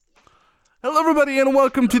Hello, everybody, and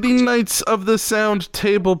welcome to the Knights of the Sound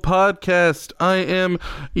Table podcast. I am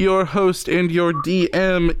your host and your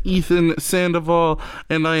DM, Ethan Sandoval,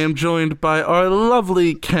 and I am joined by our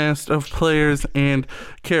lovely cast of players and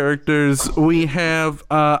characters. We have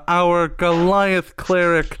our Goliath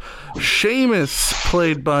cleric, Seamus,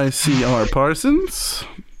 played by C.R. Parsons.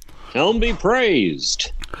 Helm be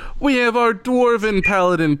praised. We have our Dwarven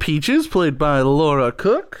paladin, Peaches, played by Laura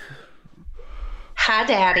Cook. Hi,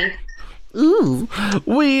 Daddy. Ooh.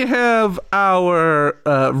 We have our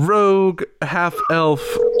rogue half-elf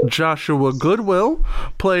Joshua Goodwill,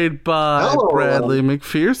 played by Bradley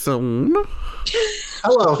McPherson.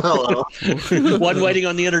 Hello. One waiting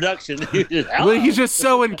on the introduction. Well, he's just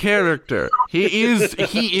so in character. He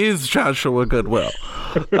is Joshua Goodwill.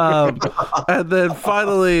 And then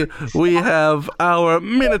finally, we have our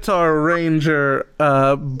Minotaur Ranger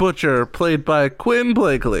Butcher, played by Quinn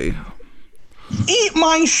Blakely. Eat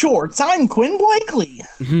my shorts. I'm Quinn Blakely.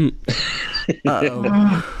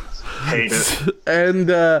 Hate it. And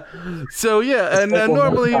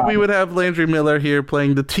normally we would have Landry Miller here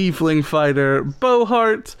playing the tiefling fighter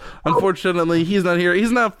Bohart. Unfortunately, he's not here.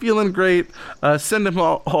 He's not feeling great. Send him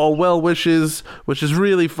all well wishes, which is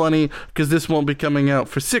really funny because this won't be coming out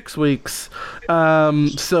for 6 weeks.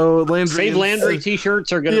 So Landry, Save Landry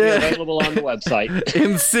t-shirts are going to be available on the website.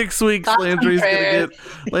 In 6 weeks,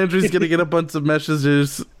 Landry's gonna get a bunch of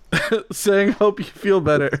messages saying, "Hope you feel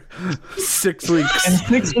better." 6 weeks. And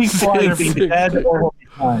 6 weeks later, he'll be dead or he'll be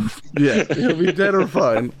fine. Yeah, he'll be dead or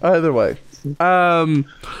fine. Either way.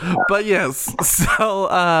 But yes,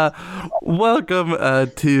 so welcome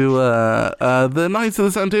to the Knights of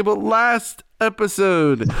the Sun Table. Last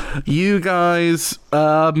episode, you guys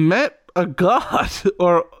met a god,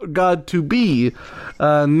 or god to be,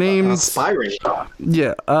 named Aspiring.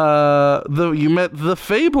 Yeah, you met the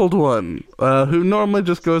Fabled One, who normally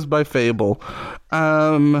just goes by Fable.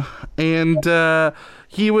 And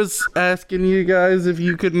he was asking you guys if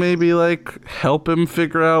you could maybe, help him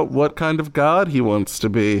figure out what kind of god he wants to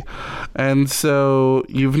be. And so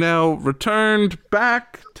you've now returned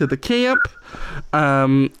back to the camp,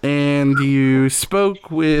 and you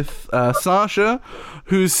spoke with Sasha,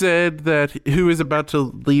 who said who is about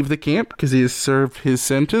to leave the camp because he has served his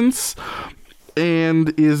sentence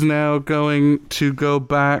and is now going to go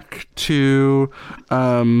back to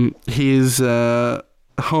his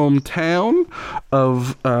hometown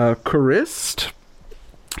of Charist.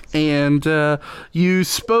 And you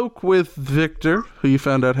spoke with Victor, who you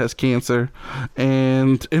found out has cancer,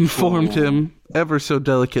 and informed him ever so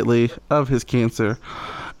delicately of his cancer.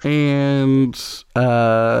 And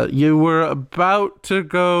you were about to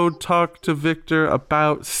go talk to Victor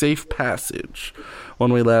about safe passage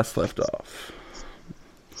when we last left off.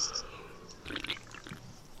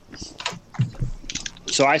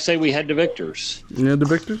 So I say we head to Victor's. You head to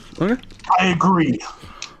Victor's? Okay. I agree.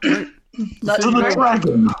 Let's To the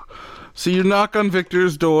dragon. So you knock on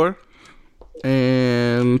Victor's door,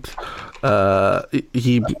 and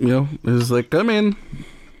he, is like, "Come in."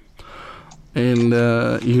 And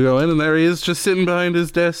you go in, and there he is, just sitting behind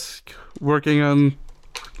his desk, working on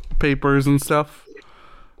papers and stuff.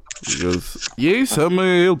 He goes, "Yes, how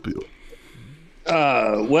may I help you?"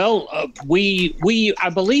 We I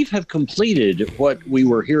believe have completed what we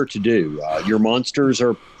were here to do. Your monsters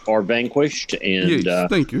are vanquished, and Yes,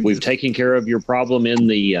 thank you. We've taken care of your problem in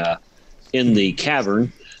the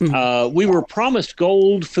cavern. We were promised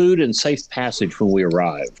gold, food, and safe passage when we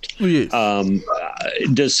arrived. Yes.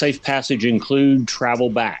 Does safe passage include travel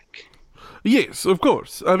back? Yes, of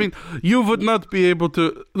course. I mean, you would not be able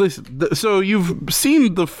to... Listen, so you've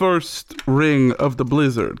seen the first ring of the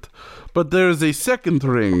blizzard, but there's a second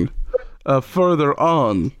ring further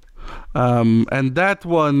on, and that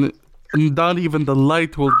one, not even the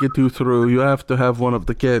light will get you through. You have to have one of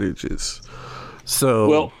the carriages. So...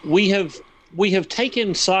 Well, we have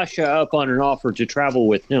taken Sasha up on an offer to travel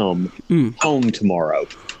with him home tomorrow.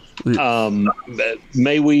 Yes.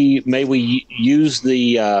 May we use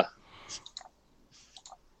the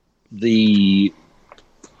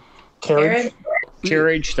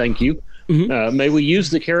carriage? Thank you. Mm-hmm. May we use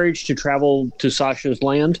the carriage to travel to Sasha's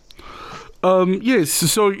land? Yes,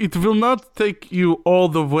 so it will not take you all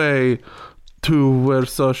the way to where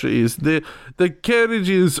Sasha is. The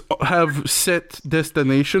carriages have set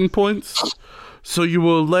destination points, so you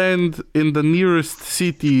will land in the nearest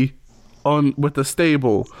city with a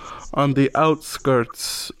stable on the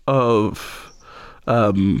outskirts of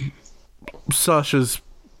Sasha's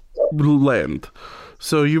land.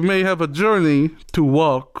 So you may have a journey to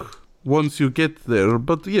walk once you get there,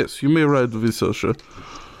 but yes, you may ride with Sasha.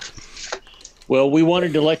 Well, we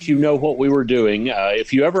wanted to let you know what we were doing.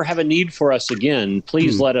 If you ever have a need for us again,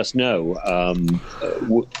 please let us know.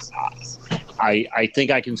 I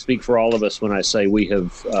think I can speak for all of us when I say we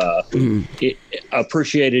have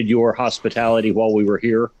appreciated your hospitality while we were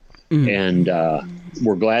here, and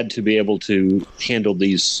we're glad to be able to handle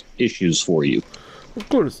these issues for you. Of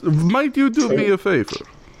course. Might you do me a favor?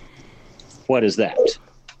 What is that?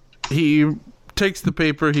 He takes the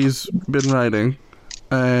paper he's been writing,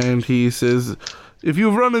 and he says, if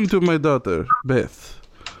you've run into my daughter, Beth,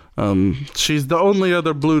 she's the only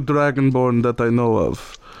other blue dragonborn that I know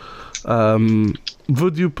of.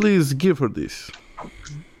 Would you please give her this?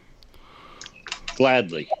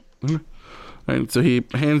 Gladly. And so he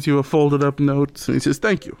hands you a folded up note, and he says,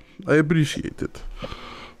 thank you. I appreciate it.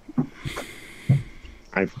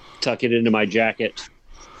 I tuck it into my jacket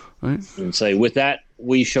Right. and say, with that,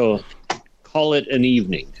 we shall call it an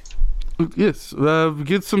evening. Yes,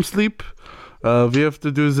 get some sleep. We have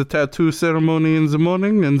to do the tattoo ceremony in the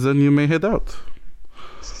morning, and then you may head out.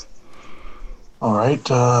 All right.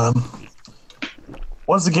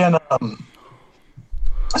 Once again,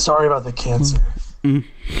 sorry about the cancer.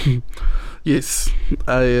 Yes,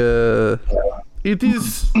 it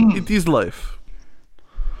is life.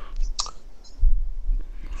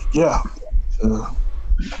 Yeah.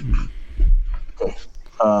 Okay.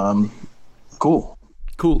 Cool.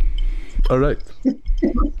 Cool. All right.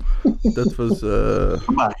 That was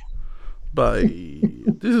Bye. by.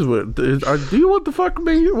 This is where. Do you want to fuck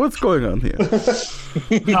me? What's going on here?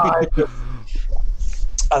 No, I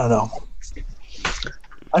don't know.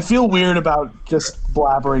 I feel weird about just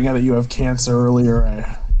blabbering that you have cancer earlier.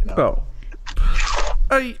 Oh,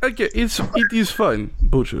 I get it is fine,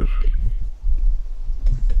 Butcher.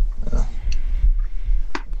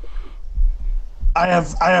 I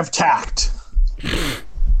have tact.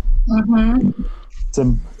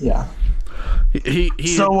 Yeah.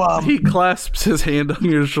 He clasps his hand on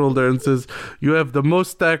your shoulder and says, "You have the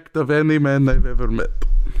most tact of any man I've ever met."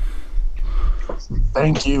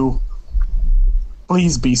 Thank you.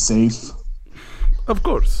 Please be safe. Of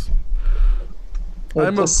course.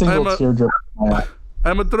 I'm a teardrop.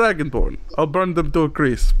 I'm a dragonborn. I'll burn them to a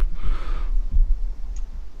crisp.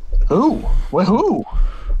 Who? Wait, who?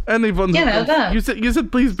 Anyone. Them. You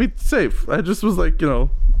said please be safe. I just was like,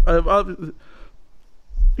 I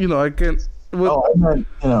can't. Oh, I meant,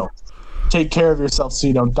 take care of yourself so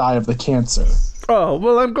you don't die of the cancer. Oh,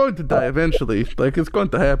 well, I'm going to die eventually. Like, it's going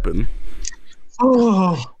to happen.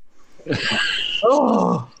 Oh.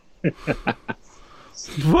 Oh.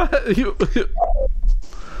 What?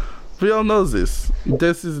 We all know this.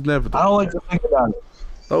 This is inevitable. I don't like to think about it.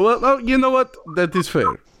 Oh, well, you know what? That is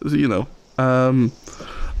fair.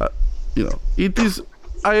 It is.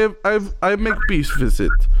 I make peace with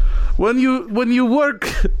it. When you work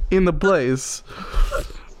in a place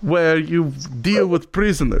where you deal with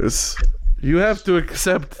prisoners, you have to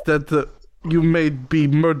accept that you may be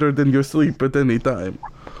murdered in your sleep at any time.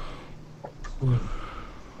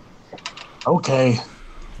 Okay.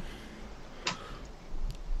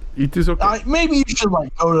 It is okay. Maybe you should go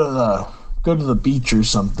to the beach or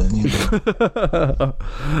something.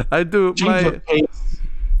 I do. Change the pace.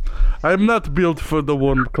 I'm not built for the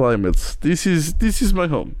warm climates. This is my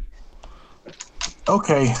home.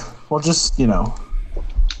 Okay. Well, just All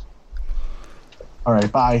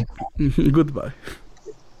right. Bye. Goodbye.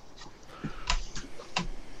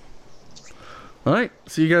 All right.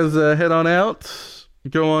 So you guys head on out.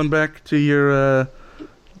 Go on back to your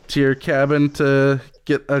cabin to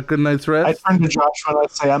get a good night's rest. I turn to Josh when I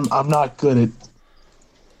say I'm not good at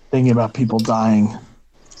thinking about people dying.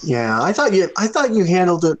 Yeah, I thought you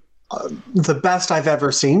handled it the best I've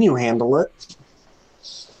ever seen you handle it.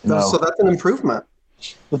 No. So that's an improvement.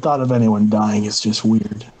 The thought of anyone dying is just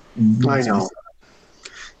weird. I know.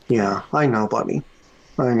 Yeah, I know, buddy.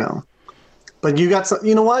 I know. But you got some.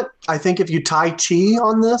 You know what? I think if you Tai Chi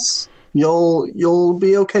on this, you'll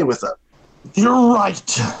be okay with it. You're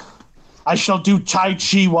right. I shall do Tai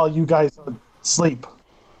Chi while you guys sleep.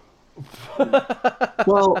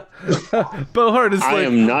 Well, Bohart is I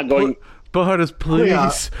am not going. Bohart is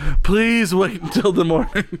please wait until the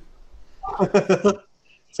morning.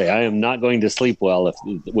 Say, I am not going to sleep well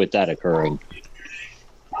with that occurring.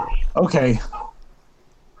 Okay.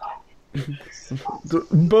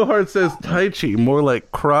 Bohart says Tai Chi, more like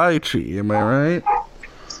Cry Chi. Am I right?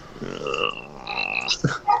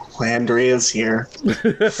 Andrea's here.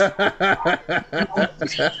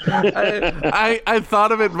 I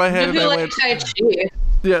thought of it in my head. I do like Tai Chi.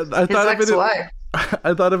 Yeah, I thought of it. Ex-wife.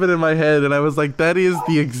 I thought of it in my head, and I was like, "That is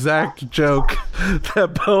the exact joke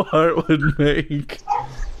that Bohart would make."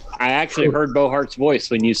 I actually heard Bohart's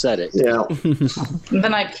voice when you said it. Yeah.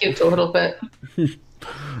 Then I puked a little bit.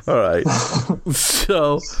 All right.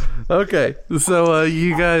 So, okay. So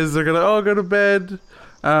you guys are gonna all go to bed.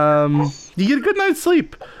 You get a good night's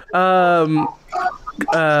sleep. While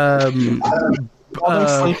they're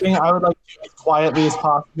sleeping, I would like to, as quietly as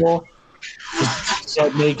possible, just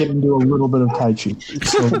get naked and do a little bit of Tai Chi.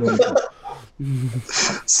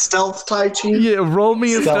 Stealth Tai Chi? Yeah, roll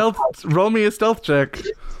me a stealth check.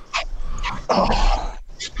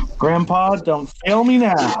 Grandpa, don't fail me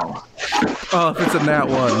now. Oh, if it's a nat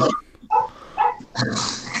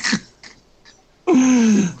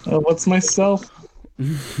 1. What's my stealth?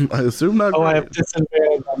 I assume not. Oh, I great. have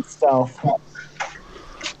disadvantage on stealth.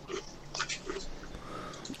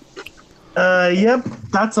 Yep,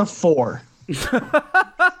 that's a 4.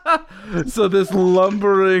 So this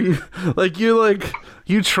lumbering,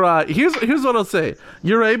 you try. Here's what I'll say.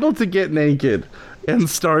 You're able to get naked and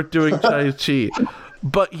start doing Tai Chi,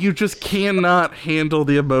 but you just cannot handle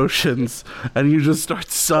the emotions, and you just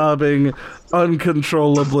start sobbing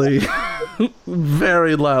uncontrollably,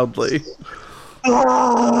 very loudly.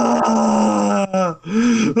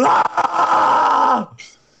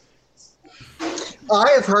 I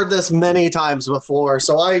have heard this many times before,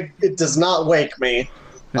 so it does not wake me.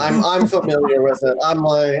 I'm familiar with it.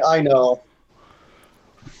 I know.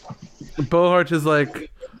 Bohart is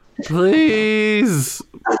like, please,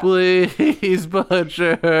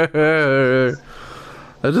 Butcher.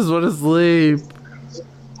 I just want to sleep.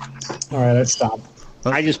 All right, I stopped.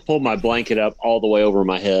 I just pulled my blanket up all the way over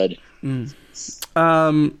my head.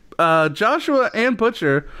 Joshua and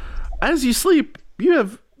Butcher, as you sleep, you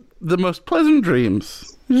have the most pleasant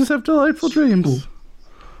dreams. You just have delightful dreams.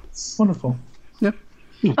 Wonderful. Yeah.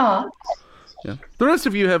 Aw. Yeah. The rest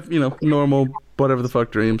of you have, normal whatever the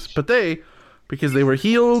fuck dreams, but because they were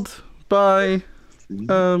healed by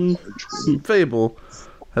Fable,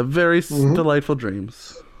 have very delightful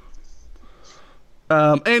dreams.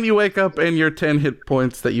 And you wake up and your 10 hit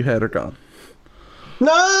points that you had are gone.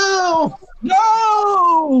 No!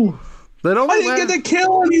 No! That only I didn't get to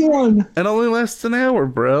kill anyone! It only lasts an hour,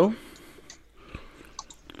 bro.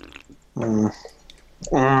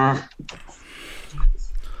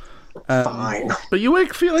 Fine. But you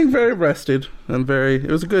wake feeling very rested and it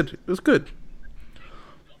was good.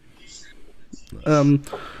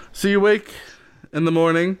 So you wake in the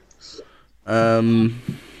morning, and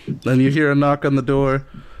you hear a knock on the door,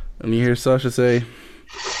 and you hear Sasha say,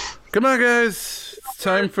 "Come on, guys, it's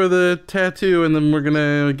time for the tattoo, and then we're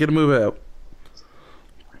gonna get a move out."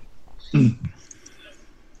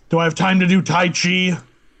 Do I have time to do Tai Chi?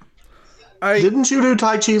 Didn't you do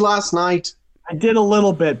Tai Chi last night? I did a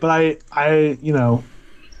little bit, but I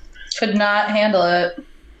Could not handle it.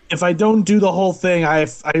 if I don't do the whole thing, I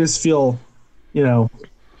just feel,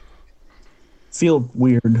 feel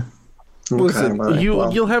weird. Listen, buddy.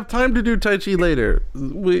 you'll have time to do Tai Chi later.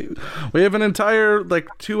 We have an entire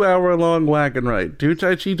 2-hour long wagon ride. Do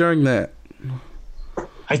Tai Chi during that.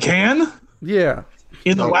 I can? Yeah.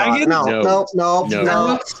 In the wagon? No, No.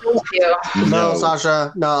 no, No.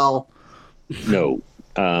 Sasha, no. No.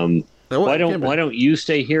 Why don't you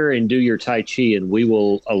stay here and do your Tai Chi, and we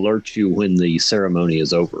will alert you when the ceremony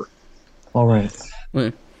is over. All right.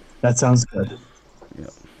 Wait. That sounds good. Yeah.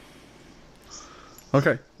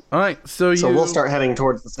 Okay. All right. So we'll start heading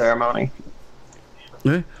towards the ceremony.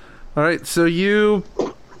 Okay. All right. So you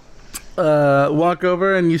walk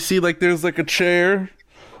over and you see there's a chair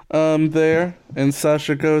there, and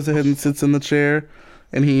Sasha goes ahead and sits in the chair,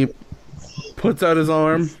 and he puts out his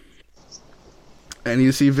arm, and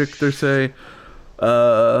you see Victor say,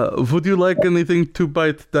 "Would you like anything to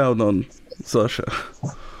bite down on, Sasha?"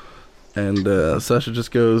 And Sasha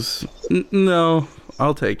just goes, "No,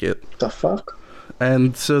 I'll take it." The fuck?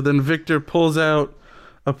 And so then Victor pulls out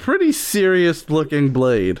a pretty serious looking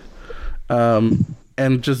blade, and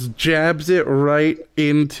just jabs it right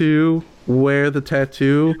into where the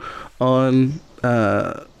tattoo on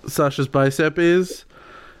Sasha's bicep is,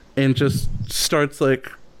 and just starts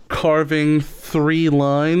carving 3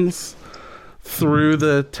 lines through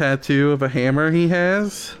the tattoo of a hammer he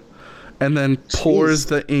has, and then pours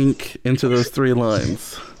the ink into those 3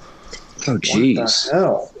 lines. Oh, jeez. What the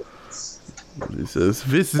hell? He says,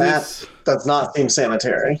 "This That does not seem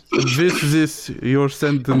sanitary. this, your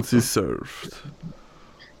sentence is served."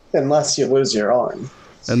 Unless you lose your arm.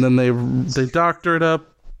 And then they doctor it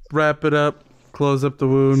up, wrap it up, close up the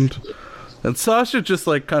wound. And Sasha just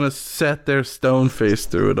kind of sat there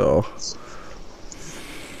stone-faced through it all.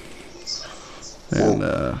 And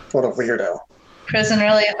What a weirdo. Prison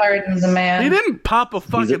really hardens a man. he didn't pop a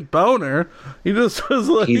fucking boner. He just was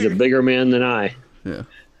like... He's a bigger man than I. Yeah.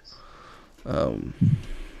 And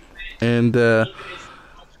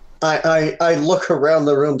I look around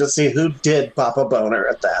the room to see who did pop a boner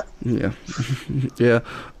at that. yeah, yeah.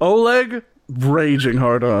 Oleg raging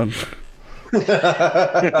hard on. Knew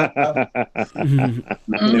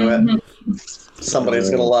it. Somebody's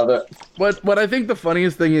gonna love it. What I think the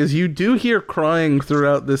funniest thing is, you do hear crying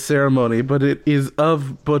throughout this ceremony, but it is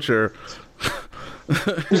of Butcher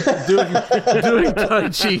doing Tai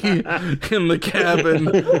Chi in the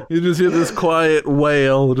cabin. You just hear this quiet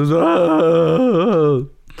wail, just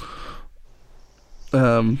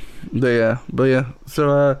but yeah.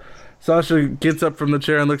 So Sasha gets up from the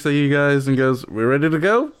chair and looks at you guys and goes, "We're ready to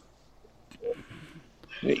go?"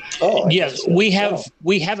 Oh, Yes, we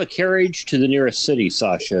have a carriage to the nearest city,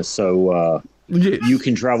 Sasha. So Yes. you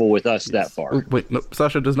can travel with us that far. Wait, no,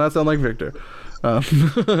 Sasha does not sound like Victor.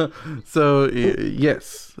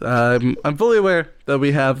 Yes, I'm fully aware that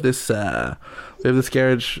we have this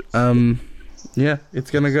carriage. Yeah,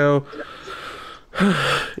 it's gonna go.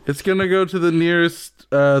 It's gonna go to the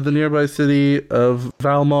nearby city of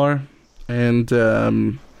Valmar, and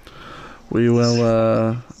we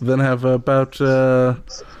will then have about a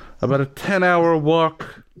 10-hour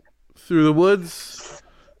walk through the woods,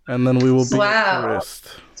 and then we will be at the rest.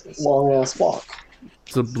 long ass walk.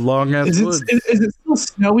 It's a long ass woods. Is it still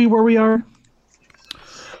snowy where we are?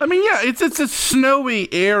 I mean, yeah, it's a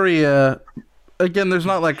snowy area. Again, there's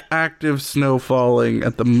not like active snow falling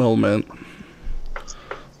at the moment.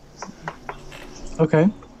 Okay.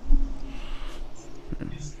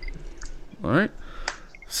 All right.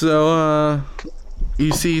 So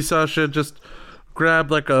you see Sasha just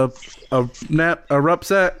grab like a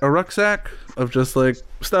rucksack of just like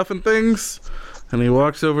stuff and things, and he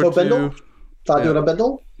walks over Hobo to. bindle? Thought doing a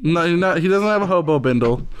bindle? No, he doesn't have a hobo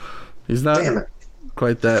bindle. He's not Damn it.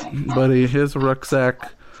 quite that, but he has a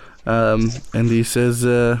rucksack, and he says,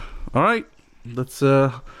 "All right, let's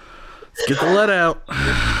get the lead out."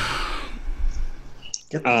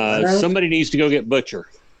 Get the lead out? Somebody needs to go get Butcher.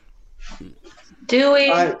 Do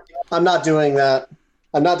we? I'm not doing that.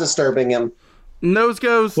 I'm not disturbing him. Nose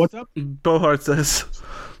goes. What's up? Bohart says,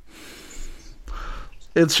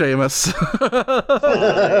 "It's Seamus."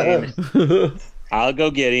 I'll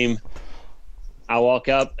go get him. I walk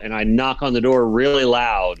up and I knock on the door really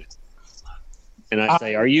loud. And I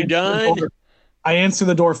say, "Are you done?" I answer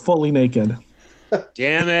the door fully naked.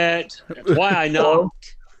 Damn it. That's why I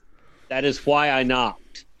knocked. That is why I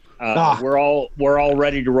knocked. We're all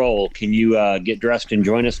ready to roll. Can you get dressed and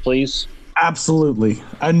join us, please? Absolutely.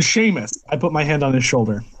 And Seamus, I put my hand on his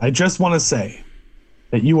shoulder. I just want to say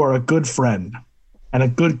that you are a good friend and a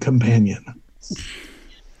good companion.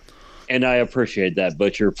 And I appreciate that,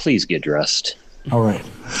 Butcher. Please get dressed. All right.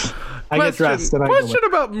 I get dressed and I go Question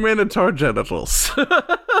about Minotaur genitals.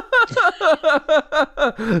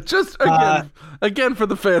 Just again for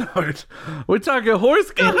the fan art. We're talking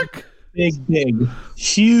horse cock. big,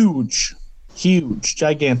 huge,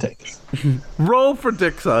 gigantic. Roll for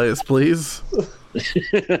dick size, please.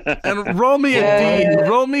 And roll me a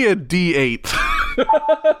D8.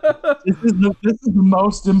 This is the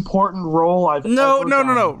most important roll I've ever done.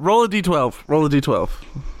 No. Roll a D12. Roll a D12.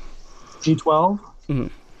 D12? Mm-hmm.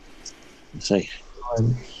 Say,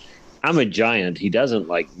 I'm a giant. He doesn't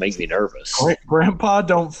make me nervous. Grandpa,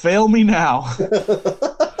 don't fail me now.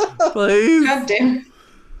 Please. God damn.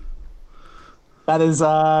 That is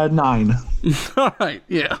 9. All right,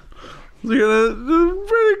 yeah. So you're a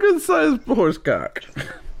pretty good sized horse cock.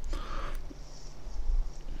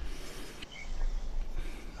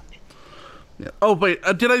 Yeah. Oh wait,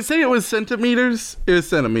 did I say it was centimeters? It was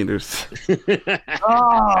centimeters.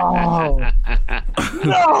 Oh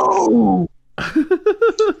no!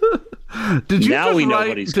 Did you Now just we know write?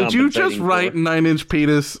 what he's Did you just compensating write for. 9-inch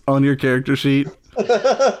penis on your character sheet?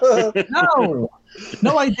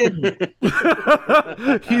 No, I didn't.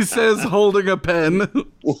 He says, holding a pen.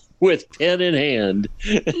 With pen in hand.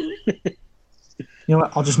 You know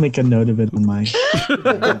what? I'll just make a note of it on my.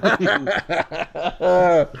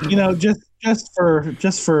 Just for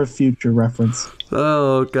a future reference.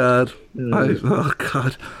 Oh God. Oh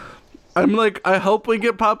God. I'm like, I hope we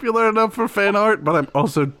get popular enough for fan art, but I'm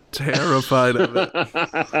also terrified of it.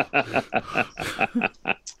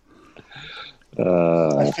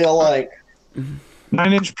 I feel like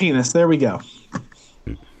 9-inch penis. There we go.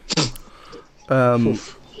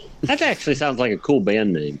 That actually sounds like a cool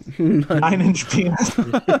band name. 9-inch penis.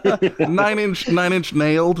 9-inch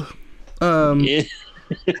nailed. Yeah.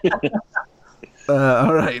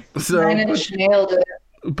 All right. So 9-inch nailed it.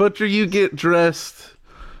 Butcher, you get dressed.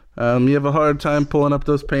 You have a hard time pulling up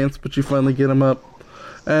those pants, but you finally get them up.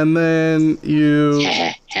 And then you...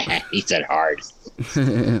 He said hard.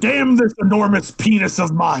 Damn this enormous penis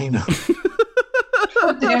of mine.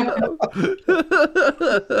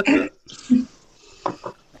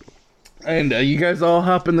 And you guys all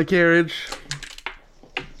hop in the carriage.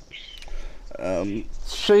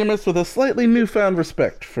 Seamus with a slightly newfound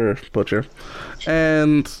respect for Butcher.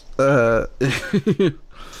 And the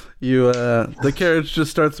carriage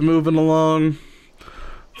just starts moving along,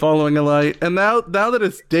 following a light. And now that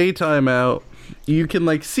it's daytime out, you can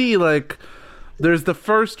like see like there's the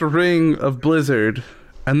first ring of blizzard,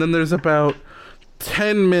 and then there's about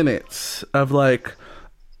 10 minutes of like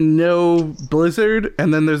no blizzard,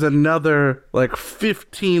 and then there's another like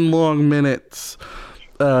 15 long minutes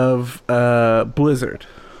of blizzard.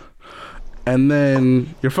 And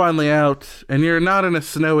then you're finally out, and you're not in a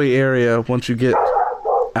snowy area once you get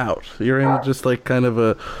out. You're in just like kind of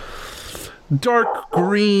a dark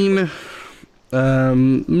green,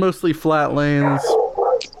 mostly flat lands.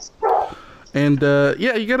 And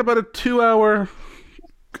yeah, you got about a 2-hour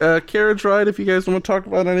carriage ride if you guys want to talk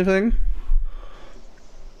about anything.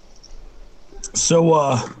 So,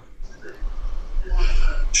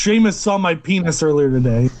 Seamus saw my penis earlier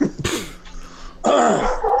today.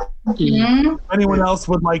 If anyone else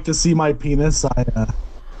would like to see my penis, I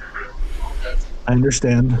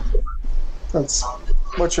understand. That's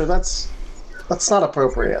Butcher. That's not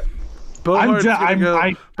appropriate. Bohart's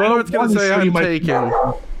gonna say I'm taken.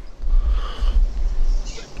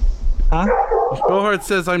 Huh? Bohart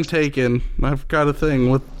says I'm taken. I've got a thing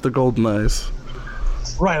with the golden eyes.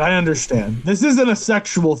 Right, I understand. This isn't a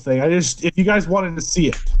sexual thing. If you guys wanted to see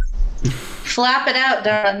it. Flap it out,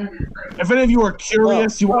 darling. If any of you are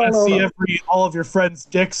curious, you want to see all of your friends'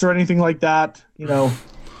 dicks or anything like that, I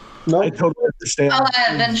totally understand. I'll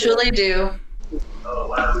eventually do.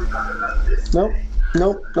 Nope.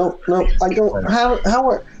 I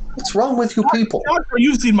don't. What's wrong with you people? Doctor,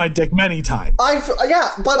 you've seen my dick many times.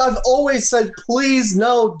 But I've always said, please,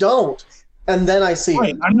 no, don't. And then I see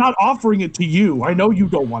it. I'm not offering it to you. I know you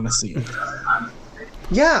don't want to see it.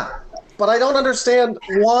 Yeah, but I don't understand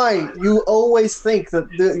why you always think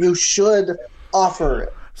that you should offer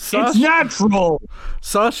it. It's natural.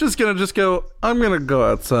 Sasha's gonna just go, I'm gonna go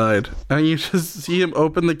outside. And you just see him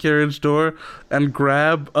open the carriage door and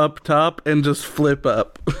grab up top and just flip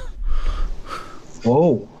up.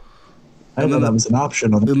 Whoa. I didn't know that was an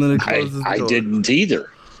option. And then it closes the door. I didn't either.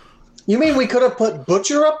 You mean we could have put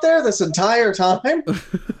Butcher up there this entire time?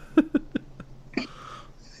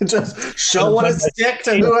 Just showing his dick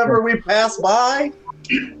to whoever we pass by?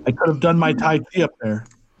 I could have done my Tai Chi up there.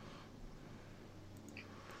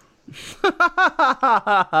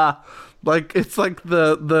 Like it's like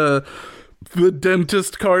the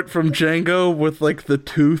dentist cart from Django with like the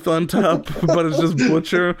tooth on top, but it's just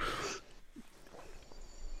Butcher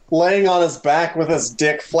laying on his back with his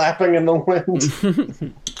dick flapping in the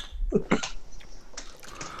wind.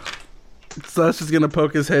 Sasha's gonna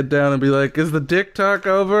poke his head down and be like, "Is the dick talk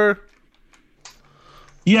over?"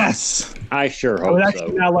 Yes. I sure hope so. I would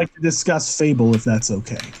actually now like to discuss Fable, if that's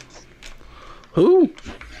okay. Who?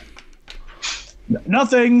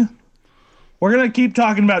 Nothing. We're gonna keep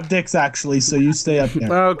talking about dicks, actually. So you stay up there.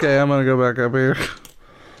 Okay, I'm gonna go back up here.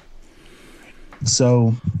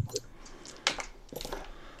 So,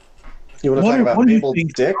 You want to talk about what do you Fable's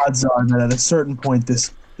think dick? the odds are that at a certain point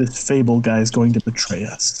this Fable guy is going to betray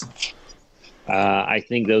us? I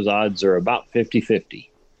think those odds are about 50-50.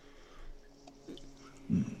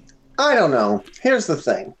 I don't know. Here's the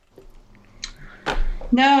thing.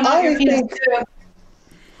 No, not your penis too.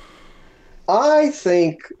 I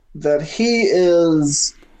think that he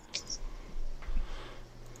is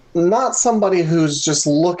not somebody who's just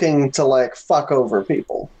looking to like fuck over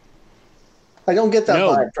people. I don't get that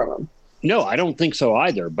vibe from him. No, I don't think so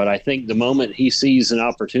either. But I think the moment he sees an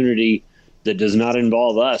opportunity that does not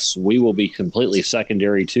involve us, we will be completely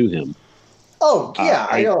secondary to him. Oh yeah,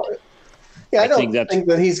 I don't think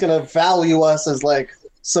that he's going to value us as like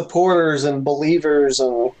supporters and believers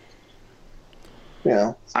and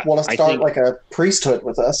want to start like a priesthood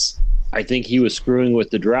with us. I think he was screwing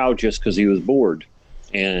with the drow just because he was bored,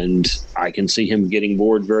 and I can see him getting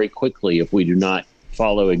bored very quickly if we do not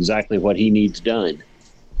follow exactly what he needs done.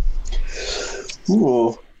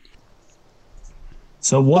 Ooh.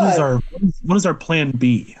 So what is our plan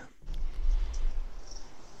B?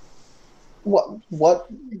 What do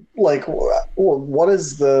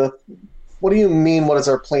you mean? What is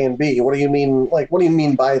our plan B? What do you mean? Like, what do you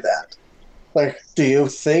mean by that? Like, do you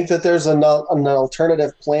think that there's an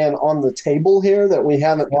alternative plan on the table here that we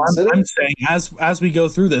haven't considered? I'm saying as we go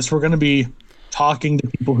through this, we're going to be talking to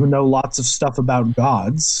people who know lots of stuff about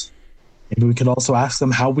gods. Maybe we could also ask them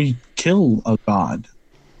how we kill a god.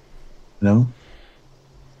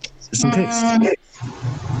 Just in case.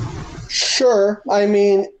 Sure. I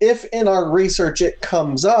mean, if in our research it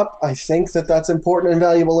comes up, I think that that's important and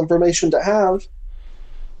valuable information to have.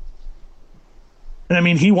 And I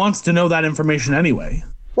mean, he wants to know that information anyway.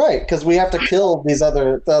 Right, because we have to kill he's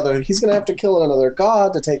going to have to kill another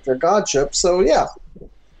god to take their godship. So, yeah.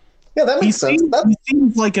 Yeah, that makes sense. He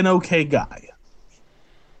seems like an okay guy.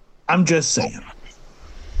 I'm just saying.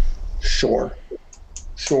 Sure.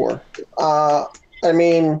 I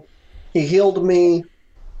mean, he healed me.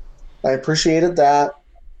 I appreciated that.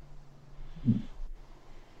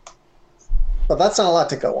 But that's not a lot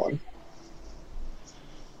to go on.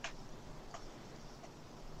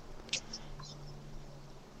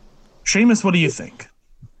 Seamus, what do you think?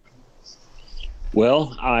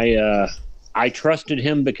 Well, I trusted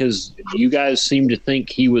him because you guys seemed to think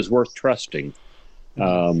he was worth trusting.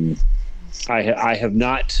 I have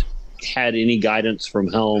not had any guidance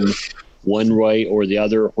from Helm one way or the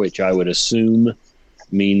other, which I would assume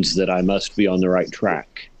means that I must be on the right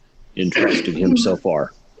track in trusting him so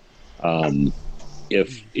far.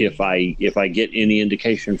 If I get any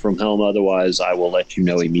indication from Helm otherwise, I will let you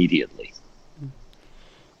know immediately.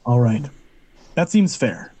 All right. That seems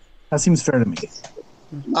fair. That seems fair to me.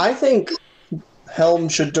 I think Helm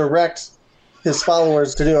should direct his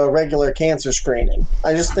followers to do a regular cancer screening.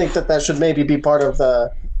 I just think that should maybe be part of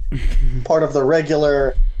the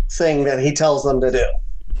regular thing that he tells them to do.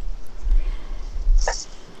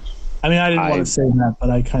 I mean, I didn't want to say that, but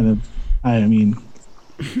I mean.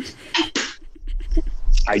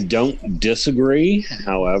 I don't disagree,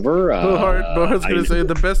 however. Bohart's going to say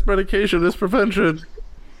the best medication is prevention.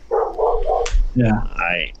 Yeah.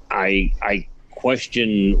 I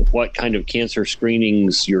question what kind of cancer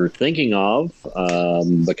screenings you're thinking of,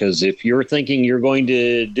 because if you're thinking you're going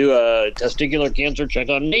to do a testicular cancer check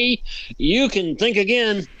on me, you can think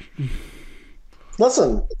again.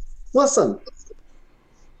 Listen.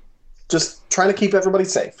 Just trying to keep everybody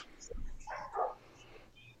safe.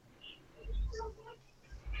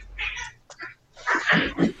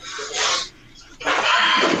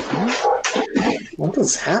 What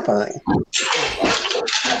is happening?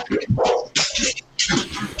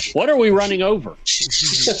 What are we running over?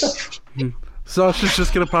 Sasha's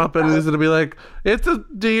just going to pop in and he's going to be like, it's a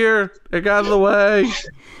deer. It got in the way.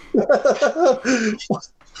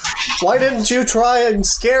 Why didn't you try and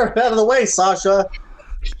scare it out of the way, Sasha?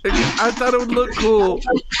 I thought it would look cool.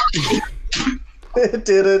 It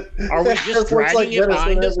didn't. Are we just dragging it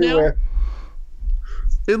behind us now?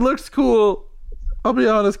 It looks cool. I'll be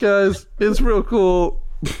honest, guys. It's real cool.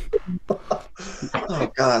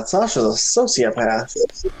 Oh, God. Sasha's a sociopath.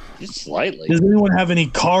 Just slightly. Does anyone have any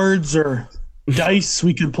cards or dice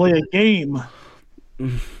we could play a game?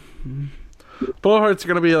 Bohart's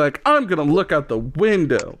going to be like, I'm going to look out the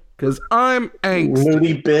window because I'm angsty.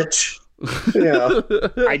 Moody bitch. Yeah.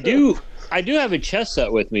 I do have a chess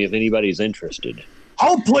set with me if anybody's interested.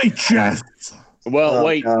 I'll play chess. Well,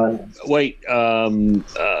 wait, God.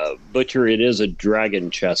 Butcher, it is a dragon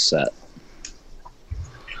chess set.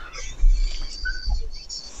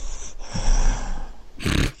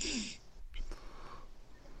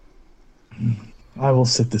 I will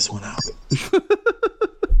sit this one out.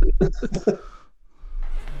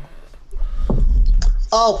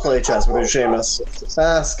 I'll play chess with you, Seamus.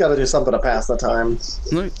 It's got to do something to pass the time.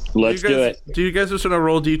 Let's do it. Do you guys just want to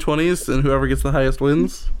roll d20s and whoever gets the highest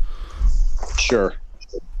wins? Sure.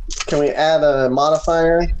 Can we add a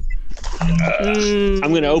modifier?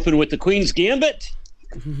 I'm going to open with the Queen's Gambit.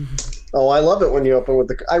 Oh, I love it when you open with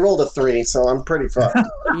the... I rolled a 3, so I'm pretty fucked.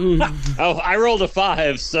 Oh, I rolled a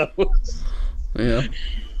 5, so... Yeah.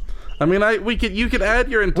 I mean, you could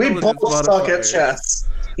add your intelligence We both suck modifier. at chess.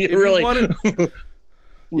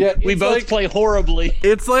 Yeah, we both play horribly.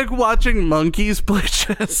 It's like watching monkeys play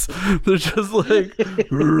chess. They're just like,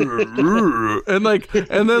 and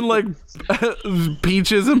then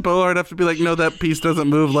Peaches and Bohart have to be like, no, that piece doesn't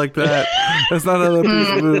move like that. That's not how that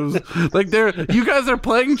piece moves. Like you guys are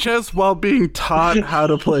playing chess while being taught how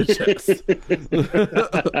to play chess.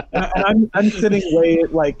 I'm sitting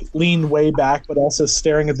leaned way back, but also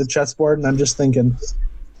staring at the chessboard, and I'm just thinking,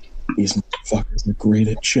 these motherfuckers are great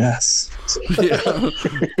at chess. Yeah.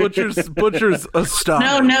 Butcher's a stop.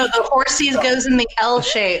 No, the horsey goes in the L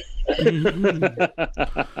shape. It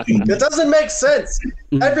doesn't make sense.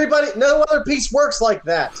 No other piece works like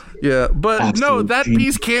that. Yeah, but Absolute no, that genius.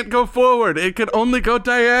 piece can't go forward. It can only go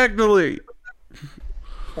diagonally.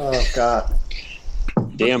 Oh, God.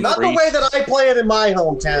 Damn Not priest. the way that I play it in my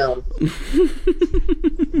hometown.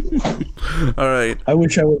 All right. I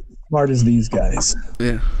wish I was as smart as these guys.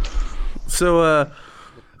 Yeah. So,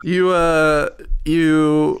 You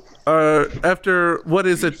are after what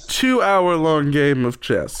is a 2-hour-long game of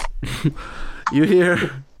chess. you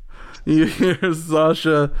hear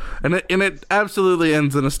Sasha, and it absolutely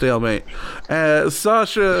ends in a stalemate.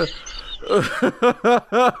 Sasha.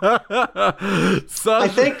 I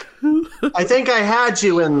think I had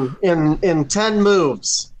you in 10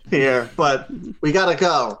 moves here, but we gotta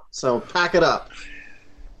go. So pack it up.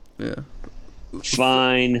 Yeah.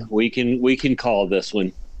 Fine, we can call this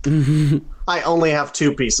one. I only have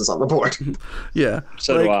 2 pieces on the board. Yeah.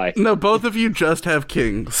 So do I. No, both of you just have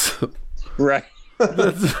kings. Right.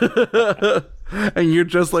 And you're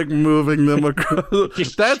just like moving them across.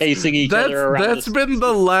 Just chasing each other around. That's been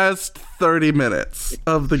the last 30 minutes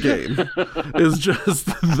of the game. Is just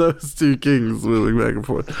those 2 kings moving back and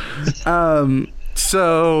forth.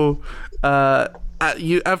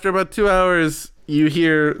 You after about 2 hours, you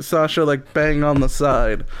hear Sasha like bang on the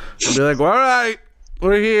side and be like, "All right,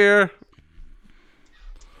 we're here."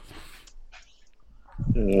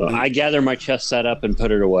 I gather my chess set up and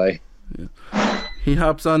put it away. Yeah. He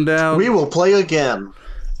hops on down. We will play again.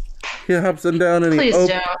 He hops on down and Please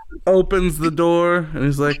don't. opens the door and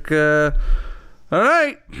he's like, "All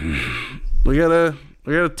right, we got a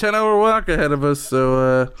 10-hour walk ahead of us,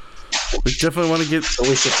 so we definitely want to get." So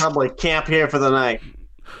we should probably camp here for the night.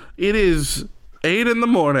 It is 8 in the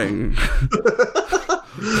morning.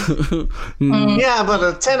 Yeah, but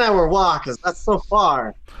a 10-hour walk that's so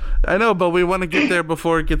far. I know, but we want to get there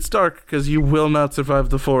before it gets dark because you will not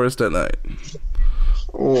survive the forest at night.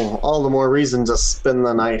 Oh, all the more reason to spend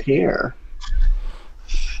the night here.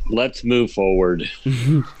 Let's move forward.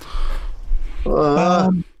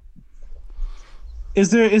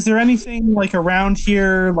 Is there anything like around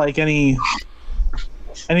here, like anything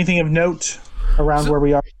of note around where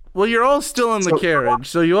we are? Well, you're all still in the carriage,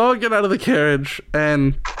 so you all get out of the carriage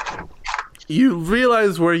and you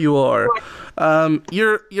realize where you are.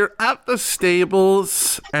 You're at the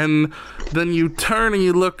stables, and then you turn and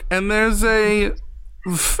you look, and there's a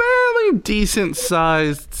fairly decent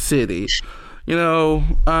sized city. You know,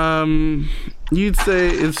 you'd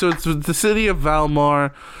say so. It's the city of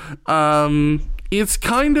Valmar. It's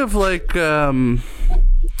kind of like I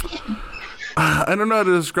don't know how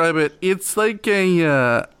to describe it. It's like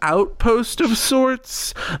a outpost of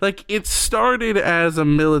sorts. Like it started as a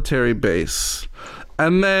military base,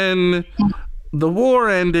 and then the war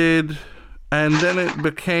ended, and then it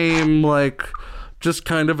became like just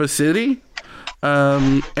kind of a city.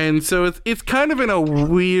 And so it's kind of in a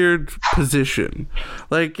weird position.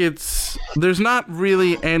 Like there's not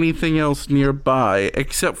really anything else nearby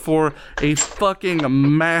except for a fucking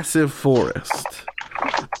massive forest.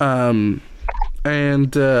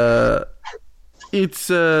 It's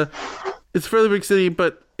a fairly big city,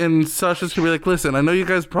 and Sasha's gonna be like, listen, I know you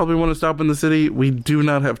guys probably want to stop in the city. We do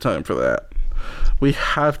not have time for that. We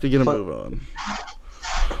have to get a move on.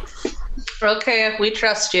 Okay, we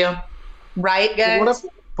trust you. Right, guys?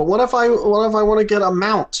 What if I want to get a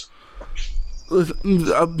mount?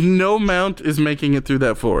 No mount is making it through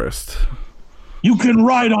that forest. You can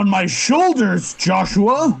ride on my shoulders,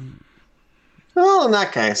 Joshua. Well, in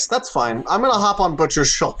that case, that's fine. I'm gonna hop on Butcher's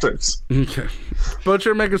shoulders. Okay.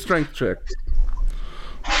 Butcher, make a strength check.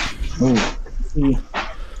 Oh, see,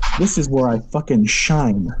 this is where I fucking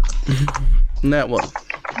shine. That one.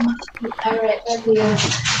 Alright,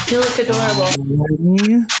 you look adorable.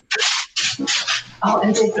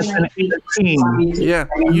 That's an 18. Yeah,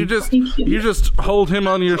 you just hold him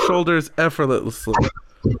on your shoulders effortlessly.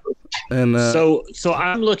 And so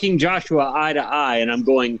I'm looking Joshua eye to eye, and I'm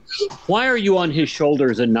going, why are you on his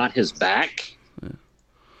shoulders and not his back?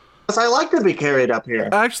 Because I like to be carried up here.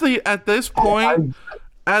 Actually, at this point,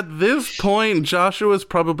 Joshua's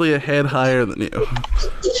probably a head higher than you.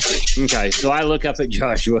 Okay, so I look up at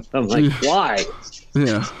Joshua. I'm like, why?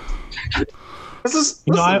 Yeah.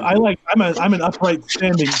 I'm an upright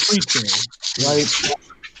standing creature, right?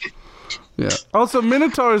 Yeah. Also,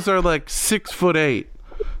 minotaurs are like 6'8",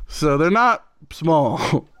 so they're not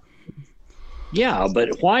small. Yeah, but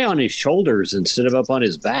why on his shoulders instead of up on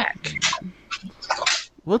his back?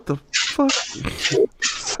 What the fuck?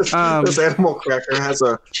 This animal cracker has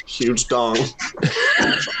a huge dong.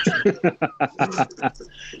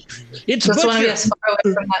 It's Just want to be Butcher. as far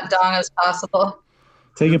away from that dong as possible.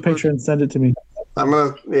 Take a picture and send it to me.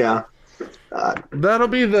 Yeah. That'll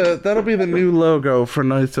be the new logo for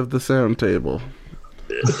Knights of the Sound Table.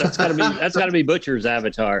 That's gotta be Butcher's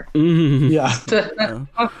avatar. Yeah.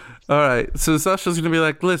 All right, so Sasha's gonna be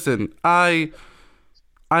like, listen, I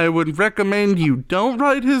would recommend you don't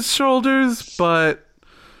ride his shoulders, but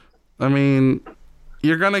I mean,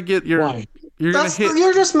 you're gonna get your Why? You're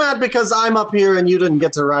You're just mad because I'm up here and you didn't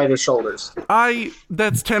get to ride his shoulders.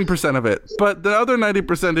 That's 10% of it. But the other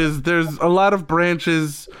 90% is there's a lot of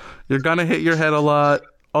branches. You're gonna hit your head a lot.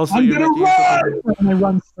 Also, I'm you're gonna making run! And I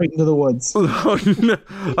run straight into the woods. Oh, no.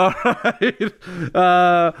 All right.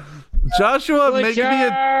 Joshua, make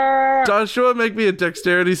me a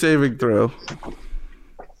dexterity saving throw.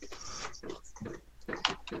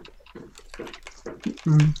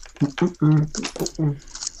 Mm-mm.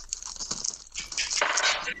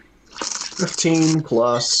 15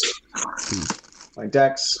 plus my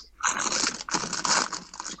dex.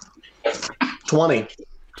 20.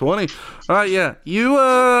 20. All right, yeah.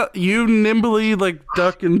 You nimbly like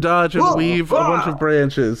duck and dodge and weave a bunch of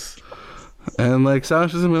branches. And like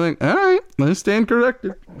Sasha's gonna be like, all right, I stand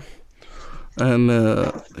corrected. And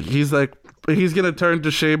he's gonna turn to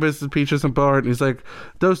Seamus and Peaches and Bart, and he's like,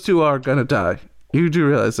 those two are gonna die. You do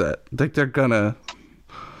realize that? Like they're gonna.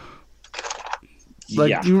 Like,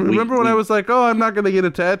 yeah, you remember when I was like, oh, I'm not gonna get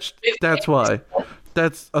attached? That's why.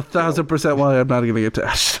 That's 1,000% why I'm not gonna get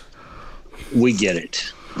attached. We get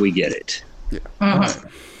it. Yeah. All right.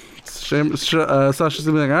 Sasha's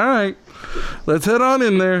gonna be like, all right, let's head on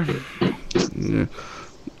in there. Yeah.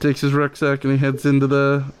 Takes his rucksack and he heads into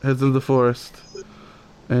the forest.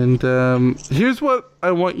 And here's what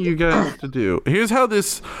I want you guys to do. Here's how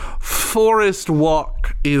this forest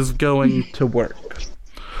walk is going to work.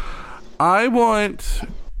 I want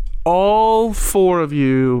all four of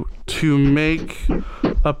you to make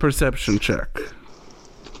a perception check.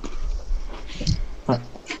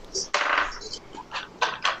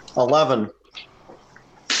 11.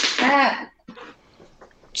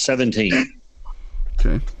 17.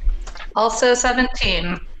 Okay. Also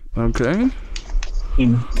 17. Okay.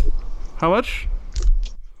 How much?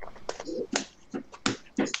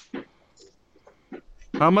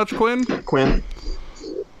 How much, Quinn? Quinn.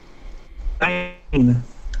 9.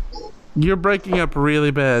 You're breaking up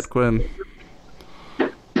really bad, Quinn.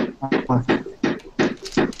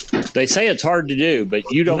 They say it's hard to do, but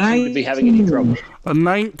you don't seem to be having any trouble. A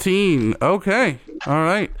 19. Okay. All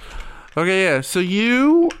right. Okay, yeah. So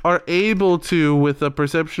you are able to, with a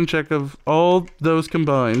perception check of all those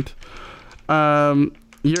combined,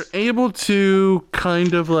 you're able to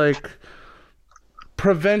kind of like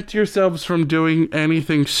prevent yourselves from doing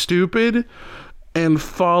anything stupid and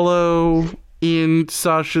follow in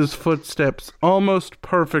Sasha's footsteps almost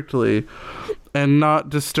perfectly and not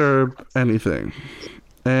disturb anything.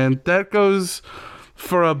 And that goes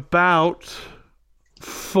for about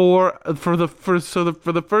for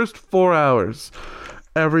the first 4 hours.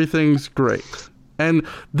 Everything's great. And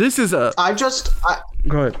this is go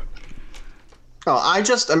ahead. Oh, I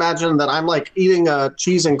just imagine that I'm like eating a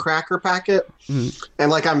cheese and cracker packet, and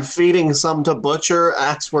like I'm feeding some to Butcher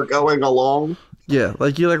as we're going along. Yeah,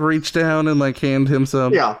 like you like reach down and like hand him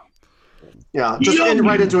some. Yeah, just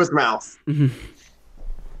right into his mouth. Mm-hmm.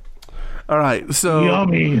 All right, so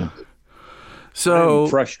Yummy. So I'm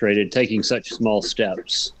frustrated taking such small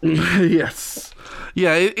steps. Yes,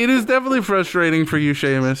 yeah, it is definitely frustrating for you,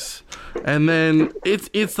 Seamus. And then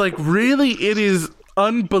it's like really, it is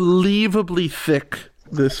unbelievably thick,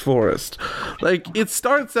 this forest. Like it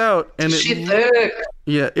starts out and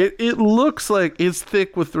it looks like it's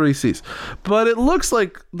thick with 3 C's, but it looks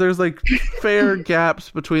like there's like fair gaps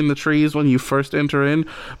between the trees when you first enter in,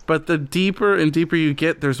 but the deeper and deeper you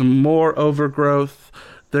get, there's more overgrowth.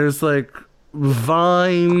 There's like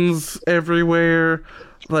vines everywhere.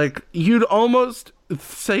 Like you'd almost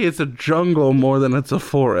say it's a jungle more than it's a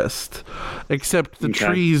forest, except the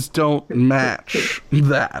trees don't match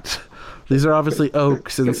that. These are obviously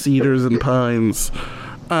oaks and cedars and pines,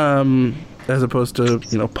 as opposed to,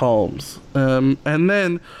 palms. And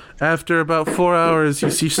then after about 4 hours, you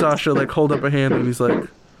see Sasha like hold up a hand and he's like,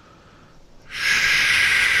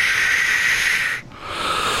 shh.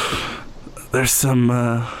 There's some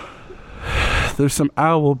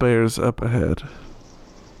owl bears up ahead.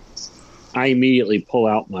 I immediately pull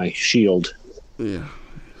out my shield. Yeah.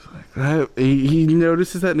 He's like, he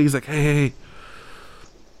notices that and he's like, hey.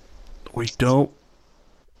 We don't.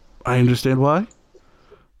 I understand why.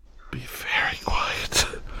 Be very quiet.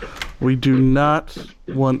 We do not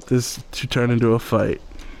want this to turn into a fight.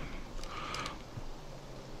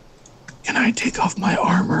 Can I take off my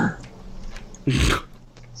armor?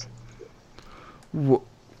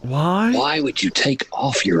 Why? Why would you take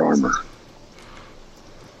off your armor?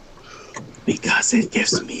 Because it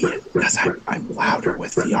gives me. Because I'm louder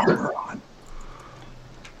with the armor on.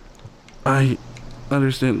 I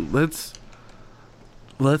understand. Let's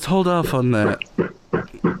hold off on that.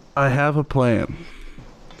 I have a plan.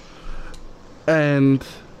 And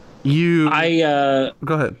you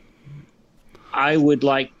go ahead. I would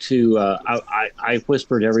like to. I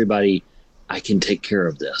whispered to everybody, I can take care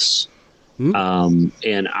of this.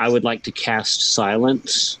 And I would like to cast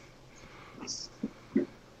silence.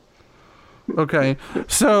 Okay,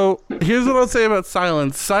 so here's what I'll say about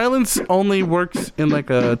silence. Silence only works in like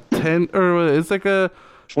a 10, or it's like a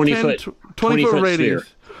 20 foot radius. sphere.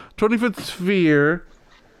 20-foot sphere.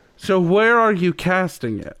 So where are you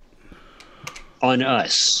casting it? On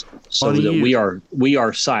us, so On that you. we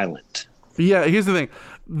are silent. Yeah, here's the thing.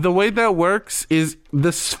 The way that works is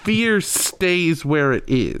the sphere stays where it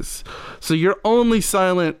is. So you're only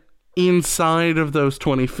silent inside of those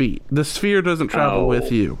 20 feet. The sphere doesn't travel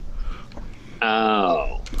with you.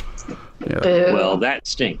 Oh. Yeah. Well, that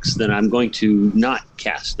stinks. Then I'm going to not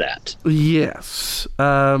cast that. Yes.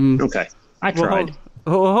 Okay. I tried.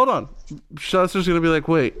 Hold on. Shuster's going to be like,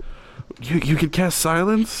 wait, you could cast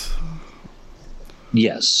silence?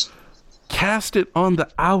 Yes. Cast it on the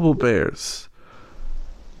owlbears.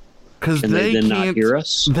 Because they then can't not hear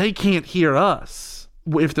us? They can't hear us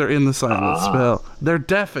if they're in the silence spell. They're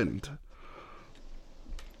deafened.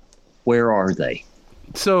 Where are they?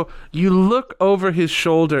 So you look over his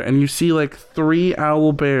shoulder and you see like 3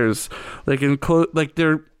 owl bears, like like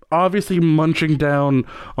they're obviously munching down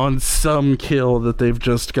on some kill that they've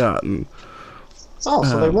just gotten. Oh,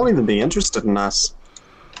 so they won't even be interested in us.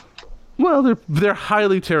 Well, they're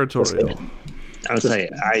highly territorial. I would say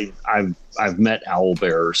I've met owl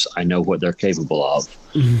bears. I know what they're capable of.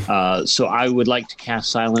 So I would like to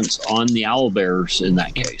cast silence on the owl bears in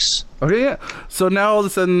that case. Okay, yeah. So now all of a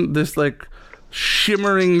sudden this like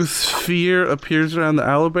shimmering sphere appears around the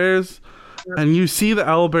owlbears, and you see the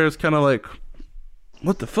owlbears kind of like,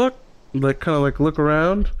 what the fuck? Like kind of like look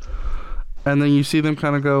around, and then you see them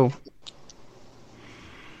kind of go,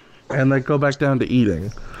 and like go back down to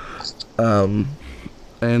eating. And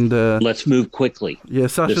let's move quickly. Yeah,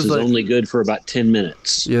 Sasha's this is like, only good for about 10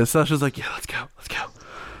 minutes. Yeah, Sasha's like, yeah, let's go.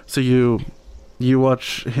 So you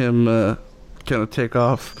watch him kind of take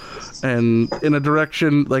off, and in a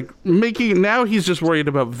direction like now he's just worried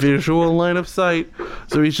about visual line of sight,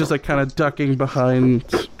 so he's just like kind of ducking behind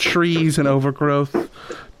trees and overgrowth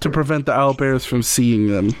to prevent the owlbears from seeing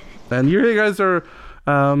them. And you guys are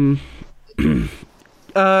I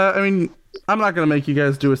mean, I'm not gonna make you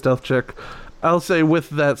guys do a stealth check. I'll say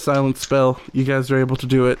with that silent spell, you guys are able to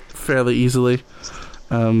do it fairly easily.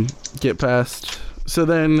 Get past. So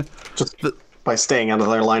then, just by staying out of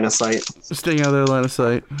their line of sight. Staying out of their line of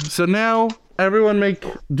sight. So now, everyone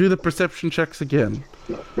do the perception checks again.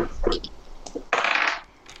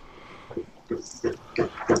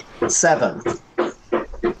 7.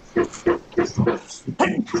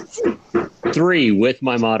 3 with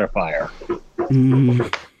my modifier.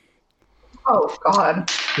 Oh,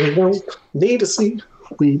 God. We don't need to see.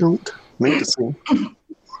 We don't need to see.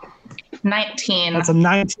 19. That's a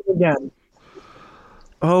 19 again.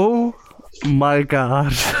 Oh my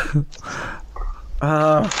god.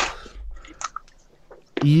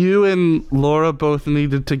 You and Laura both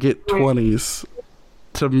needed to get 20s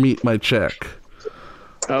to meet my check.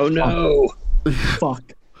 Oh no. Fuck.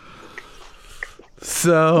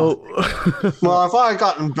 So well, if I had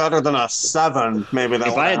gotten better than a 7, maybe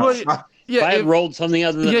that would if I had rolled something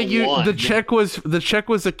other than a 1. The check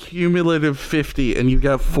was a cumulative 50 and you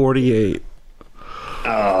got 48.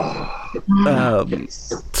 Oh.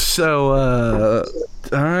 So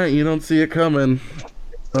alright, you don't see it coming.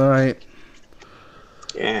 Alright.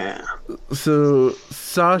 Yeah. So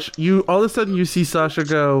Sasha, all of a sudden you see Sasha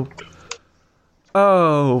go,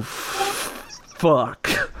 oh fuck.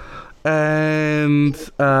 And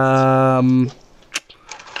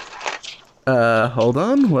hold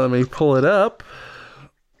on, let me pull it up.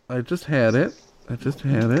 I just had it.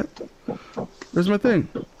 Where's my thing?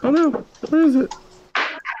 Oh no, where is it?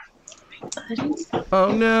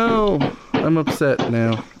 Oh no, I'm upset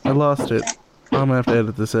now. I lost it. I'm gonna have to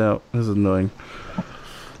edit this out. This is annoying.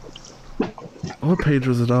 What page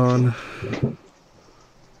was it on?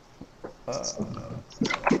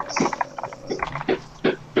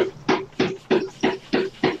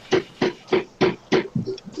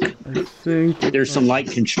 I think there's some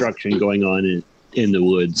light construction going on in the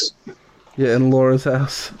woods. Yeah, in Laura's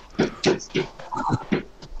house. At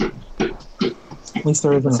least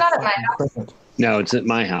there isn't. It's not at my house. No, it's at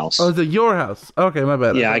my house. Oh, it's at your house. Okay, my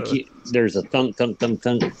bad. Yeah, there's a thunk, thunk, thunk,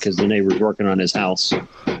 thunk because the neighbor's working on his house.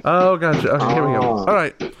 Oh, gotcha. Okay, here we go. All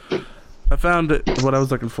right. I found it, what I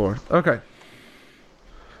was looking for. Okay.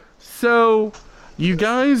 So, you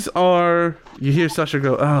guys you hear Sasha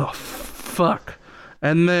go, oh, fuck.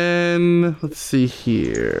 And then, let's see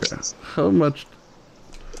here. How much?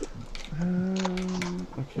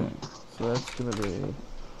 Okay, so that's going to be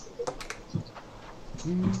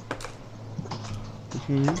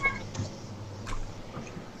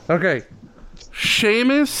Okay.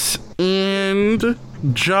 Seamus and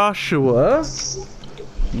Joshua,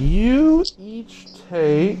 you each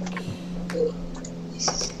take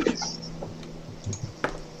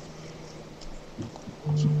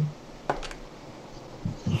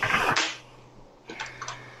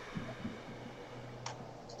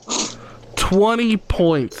 20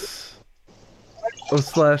 points of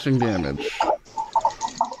slashing damage.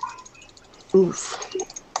 Oof.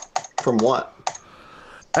 From what?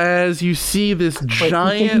 As you see this Who's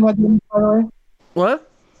giant... taking that damage, by the way?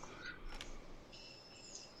 What?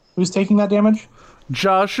 Who's taking that damage?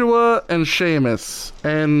 Joshua and Seamus.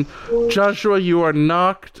 And Joshua, you are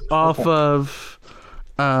knocked off of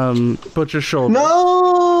Butcher's shoulder.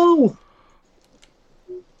 No!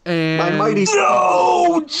 And My mighty...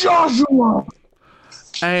 No, Joshua!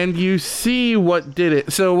 And you see what did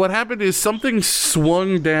it. So what happened is something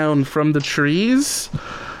swung down from the trees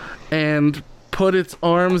and put its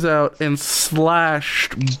arms out and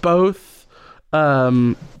slashed both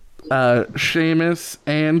Seamus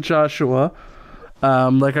and Joshua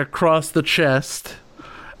like across the chest,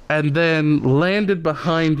 and then landed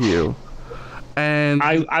behind you. And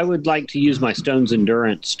I would like to use my Stone's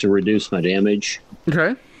Endurance to reduce my damage.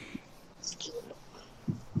 Okay.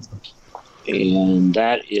 And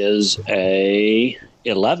that is a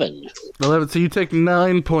 11. 11. So you take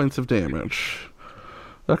 9 points of damage.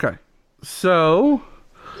 Okay. So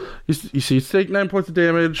you see, you take 9 points of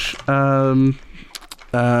damage.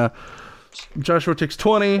 Joshua takes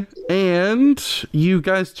 20, and you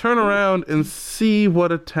guys turn around and see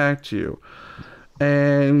what attacked you.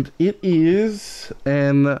 And it is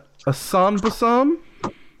an Asan Basam.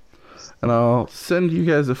 And I'll send you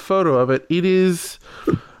guys a photo of it. It is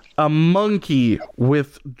a monkey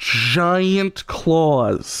with giant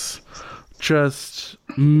claws. Just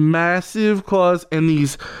massive claws, and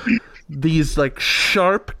these like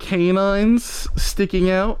sharp canines sticking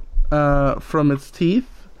out from its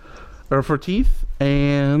teeth, or for teeth.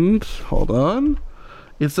 And hold on,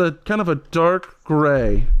 it's a kind of a dark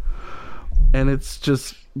gray, and it's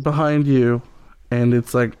just behind you, and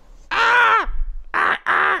it's like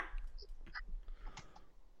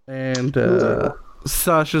and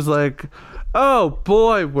Sasha's like, oh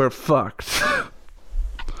boy, we're fucked.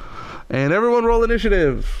 And everyone roll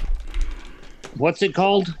initiative. What's it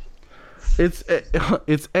called? It's ASANBOSAM.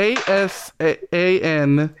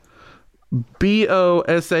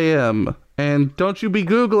 And don't you be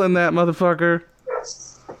Googling that, motherfucker.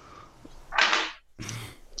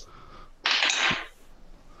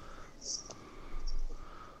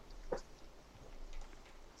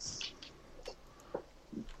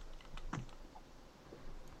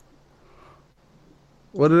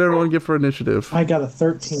 What did everyone get for initiative? I got a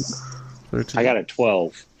 13. 13. I got a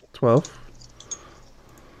 12. 12.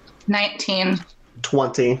 19.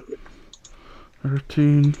 20.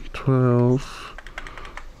 13, 12,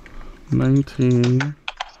 19,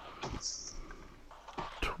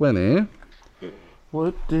 20.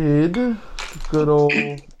 What did good old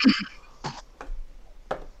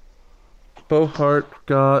Bohart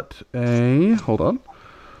got a... Hold on.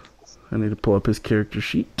 I need to pull up his character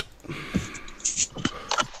sheet.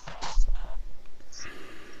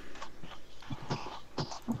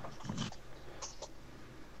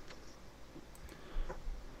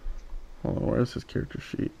 Hold on, where's his character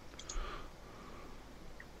sheet?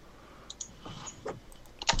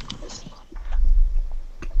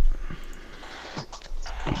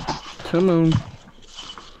 Come on.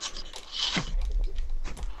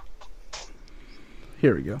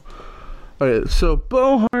 Here we go. Okay, so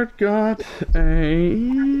Bohart got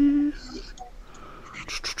a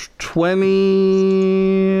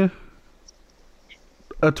 20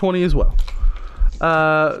 as well.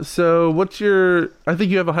 So what's your... I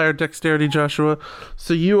think you have a higher dexterity, Joshua.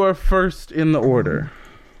 So you are first in the order.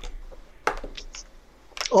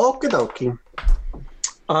 Okie dokie.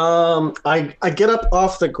 I get up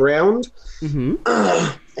off the ground,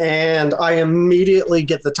 and I immediately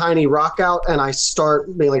get the tiny rock out, and I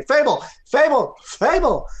start being like, Fable, Fable,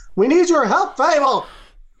 Fable, we need your help, Fable.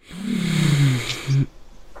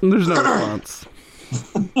 There's no response.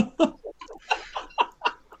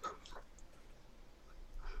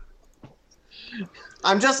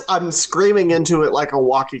 I'm screaming into it like a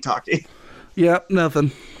walkie-talkie. Yeah,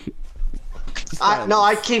 nothing.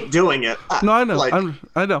 I keep doing it. No, I know. Like,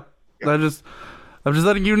 I know. Yeah. I'm just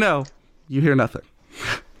letting you know. You hear nothing.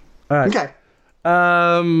 All right. okay.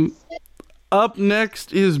 Up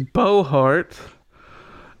next is Bohart,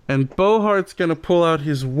 and Bohart's gonna pull out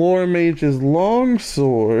his War Mage's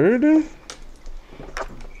longsword,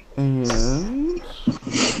 and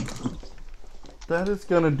that is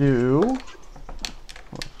gonna do.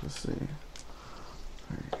 Let's just see.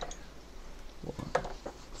 1.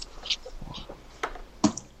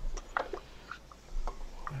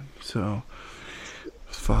 So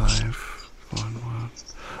 5,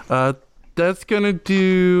 1. That's gonna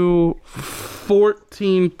do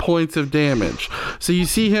 14 points of damage. So you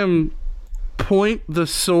see him point the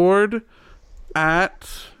sword at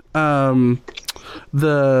the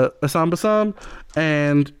Asambasam,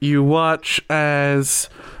 and you watch as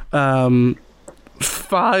 5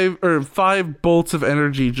 bolts of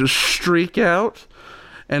energy just streak out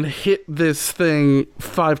and hit this thing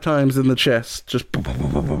 5 times in the chest. Just boom, boom,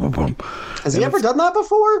 boom, boom, boom, boom. Has he ever done that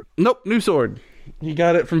before? Nope, new sword. He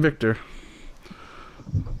got it from Victor.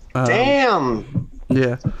 Damn.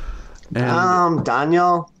 Yeah. And,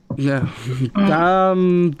 Daniel. yeah.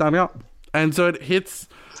 Daniel. And so it hits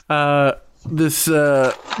this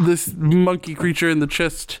monkey creature in the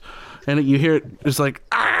chest, and you hear it just like,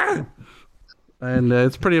 ah! And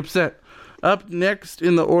it's pretty upset. Up next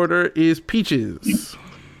in the order is Peaches.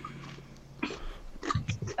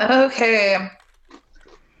 Okay.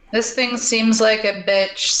 This thing seems like a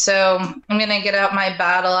bitch, so I'm going to get out my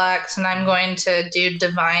battle axe and I'm going to do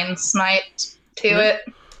Divine Smite to it.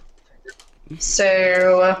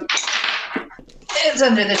 So it's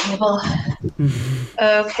under the table.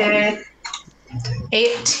 Okay.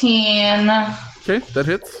 18. Okay, that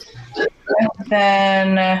hits.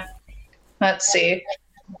 Then, let's see.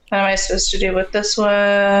 What am I supposed to do with this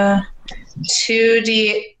one?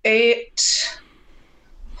 2d8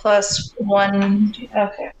 plus 1.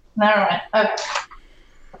 Okay. Never mind. Okay.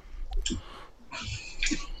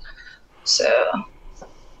 So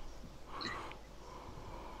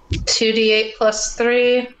 2d8 plus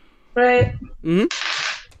 3, right? Mm-hmm.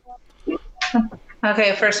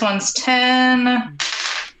 Okay, first one's 10.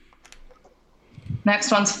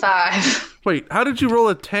 Next one's 5. Wait, how did you roll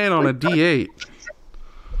a 10 on a d8?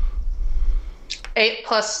 8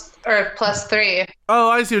 plus 3. Oh,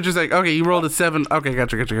 I see what you're saying. Okay, you rolled a 7. Okay,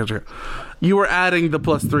 gotcha. You were adding the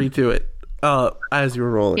plus 3 to it as you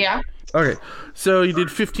were rolling. Yeah. Okay, so you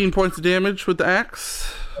did 15 points of damage with the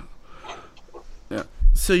axe. Yeah.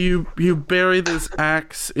 So you bury this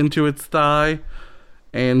axe into its thigh,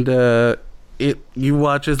 and you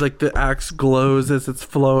watch as like the axe glows as it's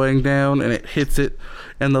flowing down, and it hits it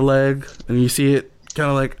in the leg, and you see it kind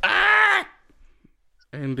of like ah,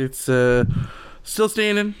 and it's still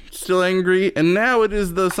standing, still angry, and now it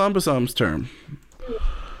is the Sambasam's turn.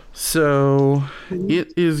 So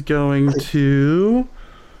it is going to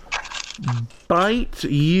bite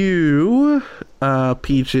you,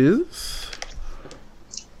 Peaches.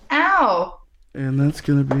 Ow! And that's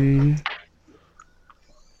gonna be,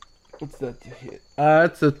 what's that to hit?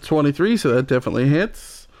 It's a 23, so that definitely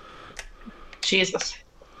hits. Jesus.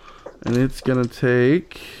 And it's gonna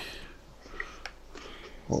take,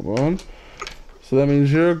 hold on. So that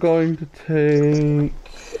means you're going to take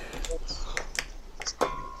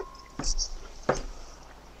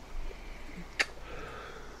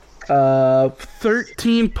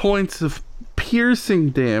 13 points of piercing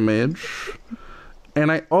damage,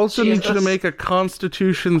 and I also need you to make a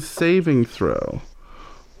Constitution saving throw.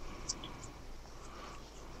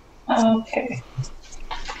 Okay.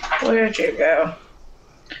 Where'd you go?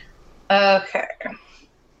 Okay.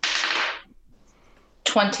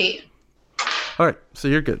 20. Alright, so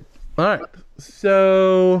you're good. Alright,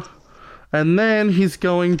 so, and then he's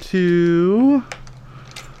going to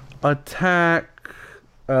attack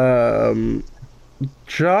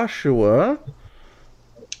Joshua.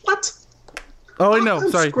 What? Oh, wait, no, I'm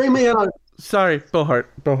sorry. Screaming out. Sorry, Bohart.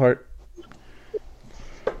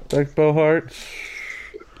 Like Bohart.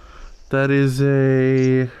 That is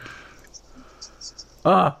a...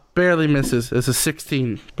 barely misses. It's a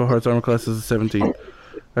 16. Bohart's armor class is a 17.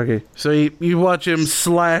 Okay, so you watch him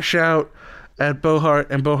slash out at Bohart,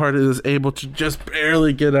 and Bohart is able to just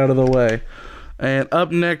barely get out of the way. And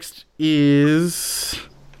up next is...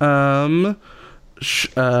 who had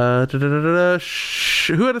a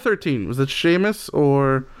 13? Was it Seamus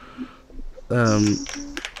or... I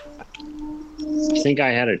think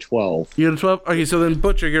I had a 12. You had a 12? Okay, so then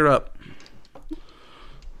Butcher, you're up.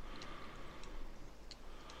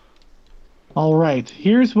 All right,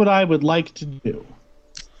 here's what I would like to do.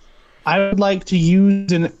 I would like to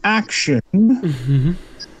use an action. Mm-hmm.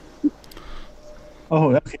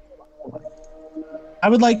 Oh, okay. I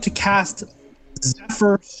would like to cast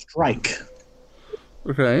Zephyr Strike,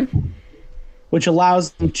 Okay. which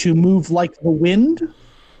allows them to move like the wind.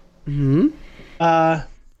 Mm-hmm. And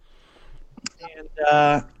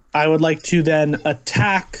I would like to then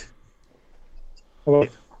attack. Oh, wait.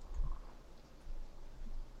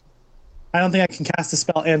 I don't think I can cast a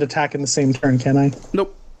spell and attack in the same turn, can I?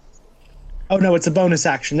 Nope. Oh, no, it's a bonus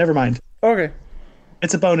action. Never mind. Okay.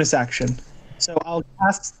 It's a bonus action. So I'll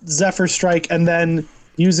cast Zephyr Strike, and then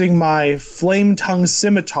using my Flame Tongue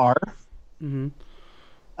Scimitar,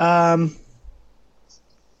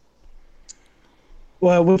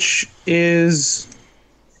 which is...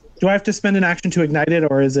 Do I have to spend an action to ignite it,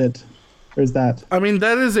 or is that? I mean,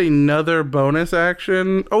 that is another bonus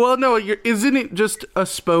action. Oh, well, no, isn't it just a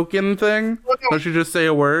spoken thing? Don't you just say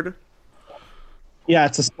a word? Yeah,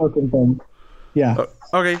 it's a spoken thing. Yeah.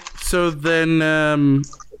 Okay, so then,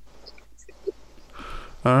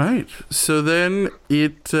 all right, so then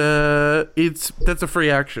that's a free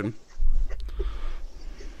action.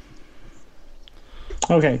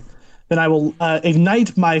 Okay, then I will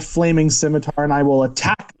ignite my flaming scimitar and I will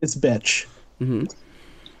attack this bitch. Mm-hmm.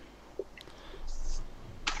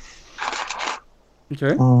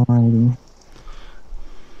 Okay. Alrighty.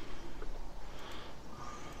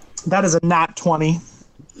 That is a nat 20.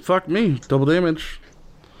 Fuck me, double damage.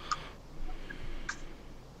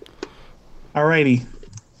 Alrighty.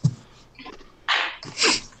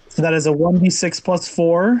 So that is a 1d6 plus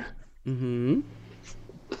 4. Mm-hmm.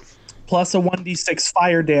 Plus a 1d6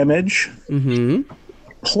 fire damage. Mm-hmm.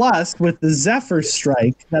 Plus, with the Zephyr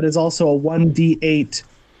Strike, that is also a 1d8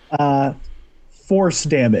 force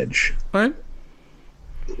damage. All right.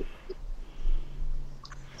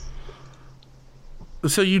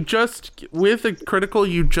 So you just, with a critical,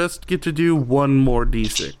 you just get to do one more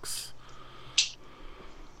d6.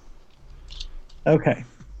 Okay.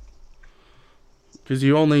 Because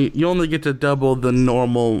you only get to double the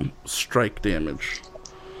normal strike damage.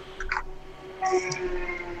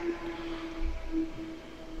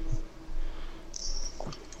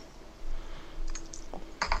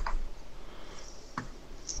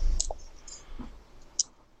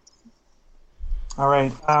 All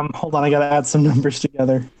right. Hold on. I got to add some numbers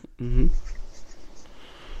together. Mm-hmm.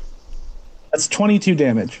 That's 22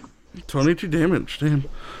 damage. 22 damage. Damn.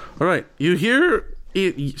 All right. You hear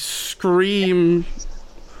it scream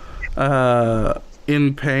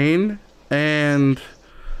in pain, and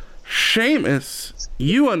Seamus,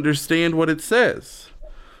 you understand what it says,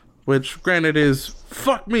 which, granted, is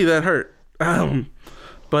 "fuck me, that hurt,"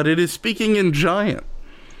 but it is speaking in Giant.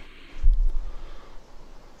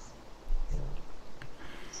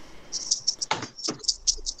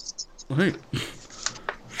 Right.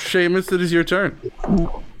 Seamus, it is your turn.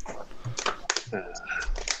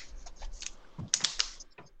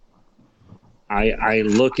 I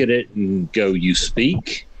look at it and go, "You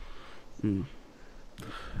speak?"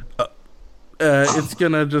 It's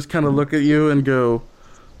gonna just kind of look at you and go,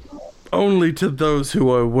 "Only to those who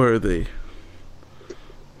are worthy."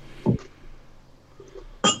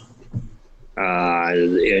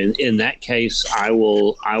 In that case, I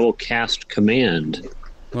will cast command.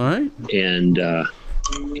 All right. And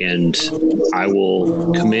I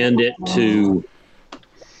will command it to.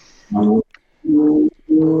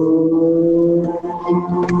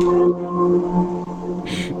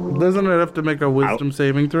 Doesn't it have to make a wisdom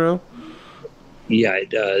saving throw? Yeah, it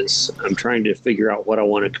does. I'm trying to figure out what I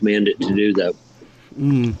want to command it to do, though.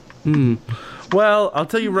 Well, I'll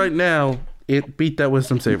tell you right now, it beat that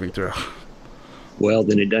wisdom saving throw. Well,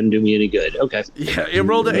 then it doesn't do me any good. Okay. Yeah, it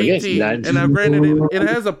rolled an 18. And now, granted, it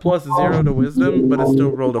has a +0 to wisdom, but it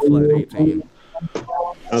still rolled a flat 18.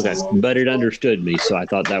 Okay, but it understood me, so I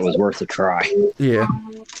thought that was worth a try. Yeah.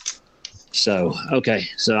 So, okay,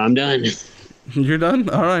 so I'm done. You're done?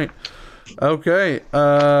 All right. Okay.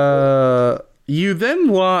 You then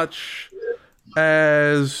watch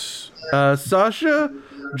as Sasha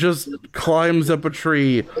just climbs up a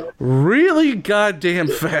tree really goddamn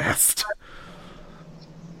fast.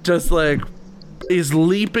 Just like is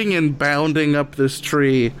leaping and bounding up this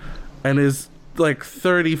tree and is like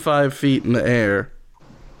 35 feet in the air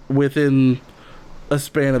within a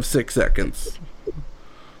span of 6 seconds.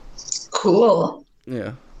 Cool.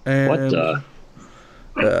 Yeah. And, What the?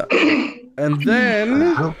 And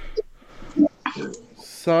then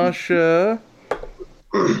Sasha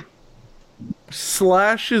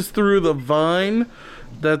slashes through the vine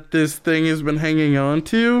that this thing has been hanging on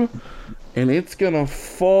to, and it's gonna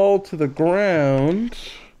fall to the ground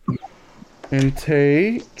and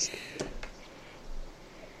take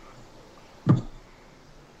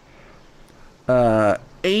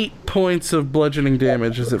 8 points of bludgeoning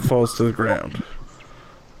damage as it falls to the ground.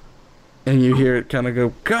 And you hear it kind of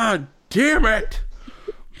go, "God damn it!"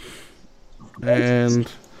 And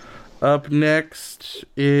up next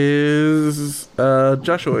is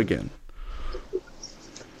Joshua again.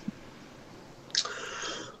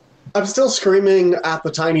 I'm still screaming at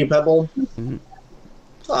the tiny pebble.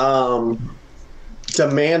 demanding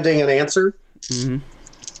an answer. Mm-hmm.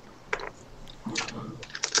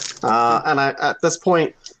 And I, at this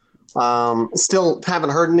point, still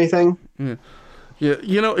haven't heard anything. Yeah. Yeah,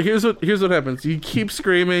 here's what happens. You keep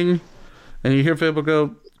screaming, and you hear Fable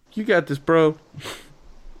go, "You got this, bro."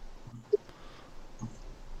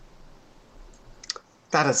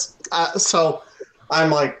 That is so.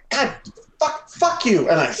 I'm like, God, fuck you,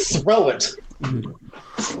 and I throw it.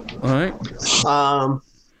 All right.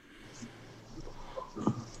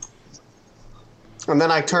 And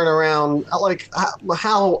then I turn around. Like,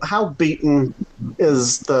 how beaten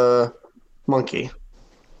is the monkey?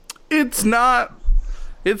 It's not.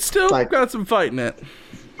 It's still got some fight in it.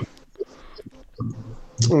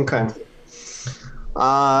 Okay.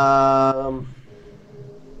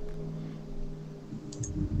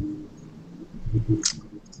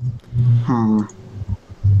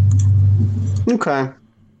 Okay.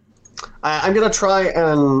 I'm gonna try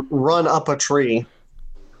and run up a tree.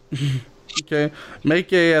 Okay.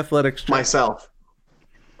 Make a athletics check. Myself.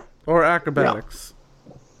 Or acrobatics.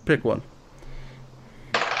 Yep. Pick one.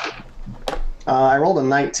 I rolled a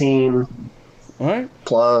 19. All right.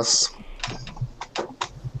 Plus.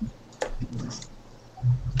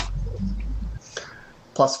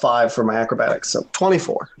 Plus 5 for my acrobatics, so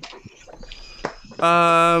 24.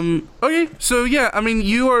 Okay, so yeah, I mean,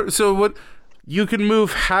 you can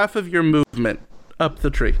move half of your movement up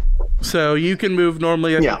the tree. So you can move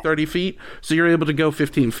normally, I think, 30 feet, so you're able to go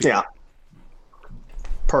 15 feet. Yeah.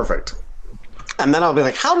 Perfect. And then I'll be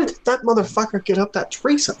like, how did that motherfucker get up that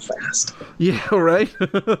tree so fast? Yeah, right?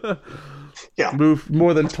 Yeah. Move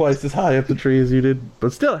more than twice as high up the tree as you did.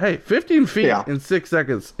 But still, hey, 15 feet in 6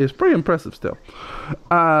 seconds is pretty impressive still.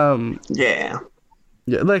 Yeah.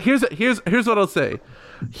 Yeah, like here's what I'll say.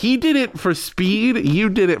 He did it for speed, you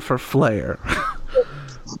did it for flair.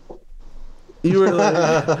 You were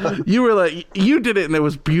like you did it and it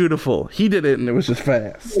was beautiful. He did it and it was just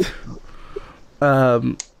fast.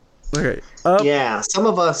 Okay. Yeah, some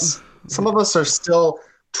of us are still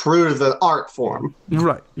true to the art form.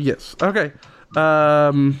 Right. Yes. Okay.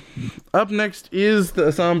 Up next is the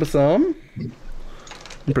Assam Basam. I'm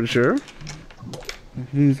pretty sure.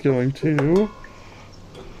 He's going to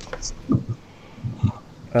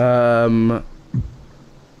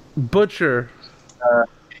Butcher.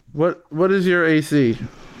 What is your AC?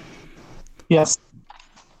 Yes.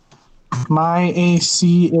 My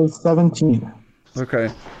AC is 17. Okay.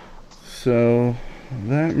 So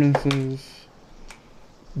that misses.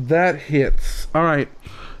 That hits. All right.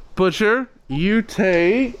 Butcher, you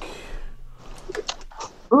take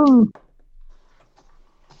Ooh.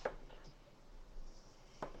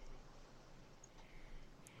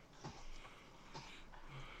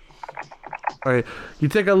 All right. You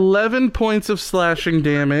take 11 points of slashing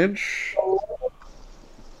damage.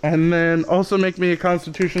 And then also make me a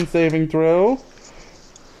Constitution saving throw.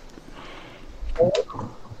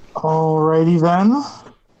 Alrighty then.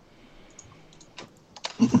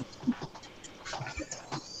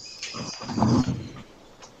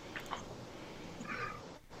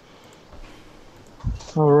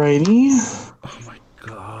 Alrighty. Oh my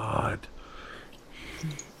god.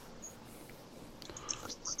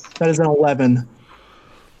 That is an 11.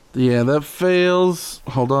 Yeah, that fails.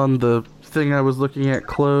 Hold on, the thing I was looking at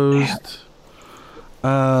closed.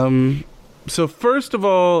 So first of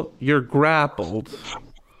all, you're grappled.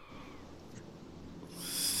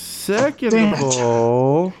 Second of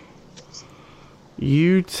all,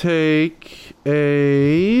 you take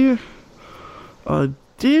a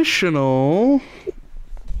additional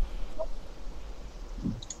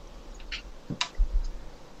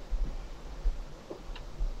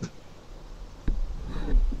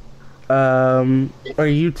or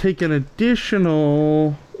you take an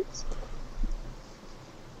additional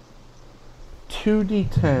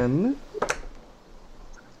 2d10.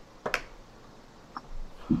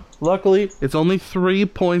 Luckily, it's only 3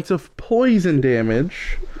 points of poison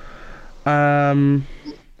damage. And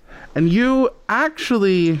you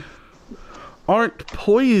actually aren't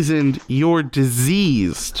poisoned, you're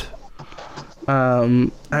diseased.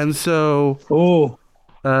 And so... Oh.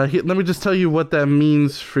 Let me just tell you what that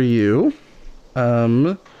means for you.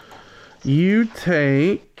 You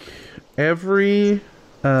take every...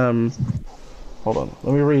 hold on,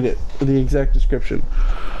 let me read it. The exact description.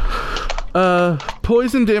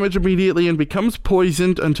 Poison damage immediately and becomes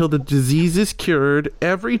poisoned until the disease is cured.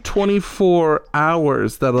 Every 24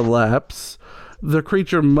 hours that elapse, the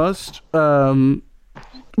creature must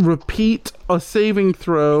repeat a saving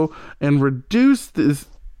throw and reduce this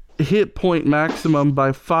hit point maximum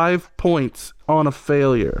by 5 points on a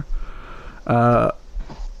failure.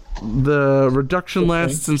 The reduction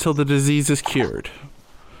lasts until the disease is cured.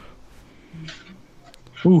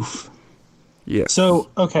 Oof. Yes. So,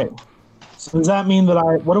 okay. So does that mean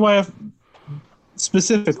that what do I have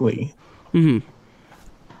specifically? Mm-hmm.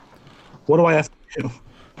 What do I have to do?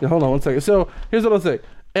 Yeah, hold on one second. So here's what I'll say.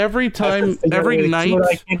 Every time, every night,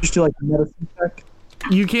 I can't just do like a medicine check.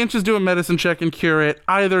 You can't just do a medicine check and cure it.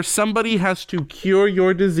 Either somebody has to cure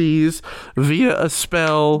your disease via a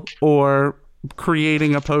spell or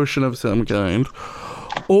creating a potion of some kind,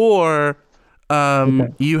 or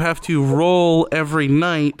you have to roll every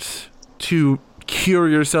night to cure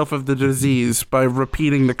yourself of the disease by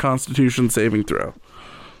repeating the Constitution saving throw.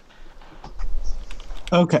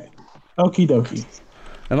 Okay. Okie dokie.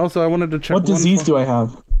 And also, I wanted to check what disease do I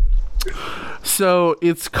have? So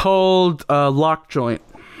it's called lock joint,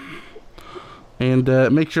 and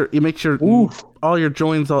make sure all your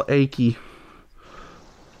joints all achy.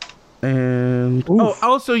 And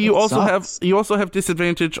also you also have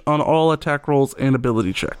disadvantage on all attack rolls and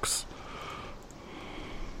ability checks.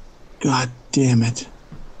 God damn it!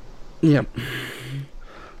 Yep,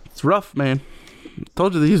 it's rough, man.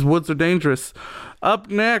 Told you these woods are dangerous. Up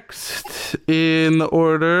next in the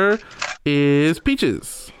order is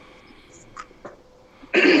Peaches.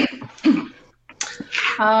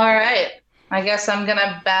 All right. I guess I'm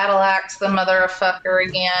gonna battle axe the motherfucker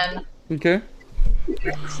again. Okay.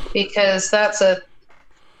 Because that's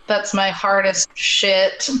my hardest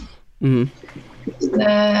shit. Mm-hmm.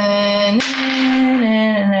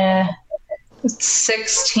 It's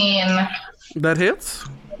 16. That hits.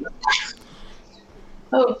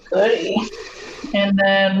 Oh, goody. And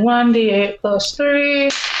then 1d8 plus 3.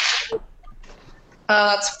 Oh,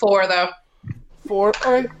 that's 4 though. 4.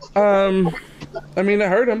 All right. I mean, it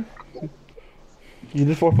hurt him. You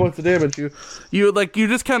did 4 points of damage. You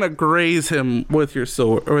just kind of graze him with your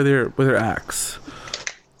sword or with your axe.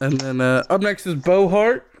 And then up next is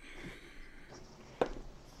Bowheart.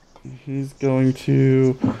 He's going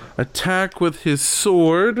to attack with his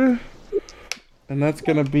sword, and that's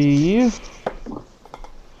gonna be.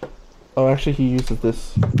 Oh, actually, he uses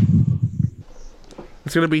this.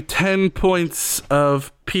 It's gonna be 10 points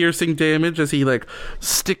of piercing damage as he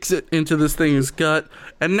sticks it into this thing's gut,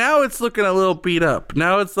 and now it's looking a little beat up.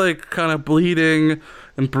 Now it's kind of bleeding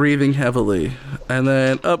and breathing heavily. And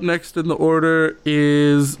then up next in the order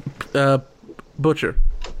is Butcher.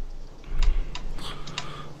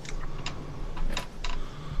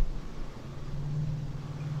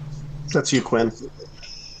 That's you, Quinn.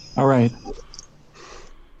 All right.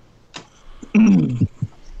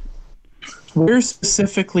 Where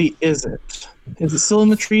specifically is it? Is it still in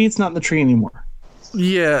the tree? It's not in the tree anymore.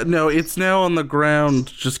 Yeah, no, it's now on the ground,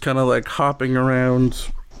 just kind of hopping around.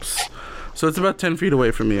 So it's about 10 feet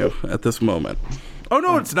away from you at this moment. Oh,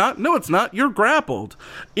 no, it's not. No, it's not. You're grappled.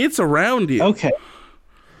 It's around you. Okay.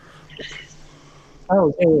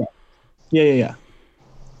 Oh, yeah.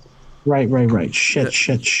 Right. Shit.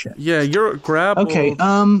 Yeah, you're grappled. Okay,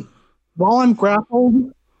 while I'm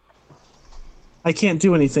grappled, I can't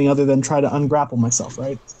do anything other than try to ungrapple myself,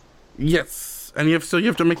 right? Yes, and you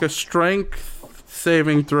have to make a strength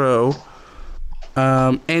saving throw,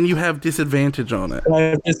 and you have disadvantage on it. I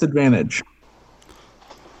have disadvantage.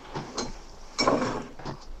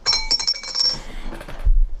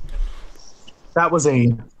 That was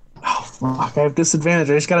oh fuck! I have disadvantage.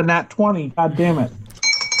 I just got a nat 20. God damn it!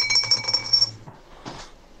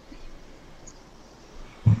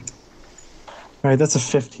 All right, that's a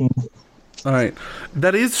 15. All right.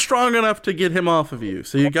 That is strong enough to get him off of you.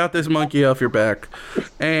 So you got this monkey off your back.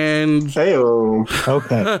 And... Hey-o.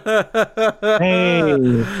 Okay.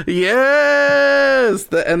 Hey. Yes!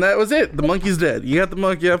 And that was it. The monkey's dead. You got the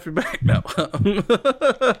monkey off your back now.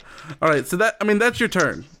 All right. So that's your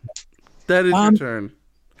turn. That is your turn.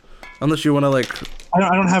 Unless you want to,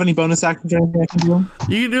 I don't have any bonus actions or anything I can do?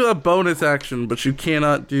 You can do a bonus action, but you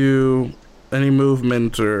cannot do any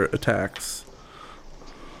movement or attacks.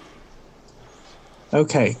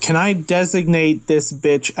 Okay, can I designate this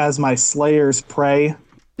bitch as my slayer's prey?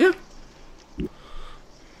 Yeah. And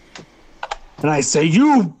I say,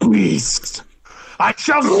 you beast! I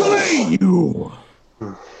shall slay you!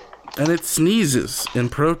 And it sneezes in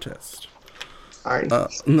protest. Sorry. No,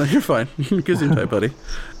 you're fine. Kazoo type, buddy.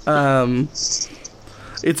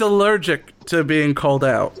 It's allergic to being called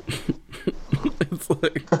out. It's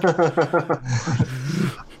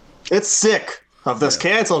it's sick of this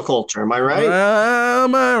cancel culture, am I right?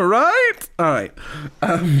 Am I right? Alright.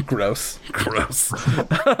 Gross.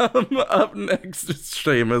 Up next is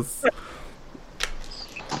Seamus.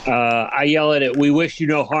 I yell at it, we wish you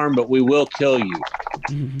no harm, but we will kill you.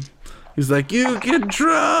 He's like, you can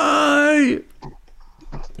try!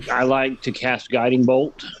 I like to cast Guiding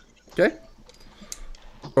Bolt. Okay.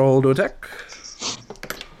 Roll to attack.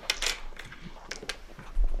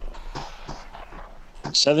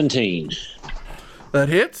 17. That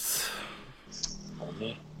hits.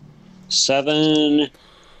 7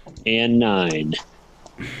 and 9.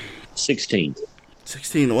 16.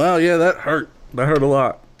 16. Wow, yeah, that hurt. That hurt a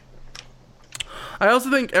lot. I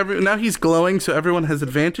also think now he's glowing, so everyone has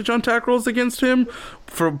advantage on attack rolls against him.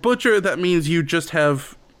 For Butcher, that means you just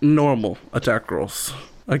have normal attack rolls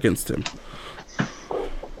against him.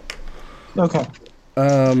 Okay.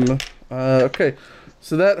 Okay.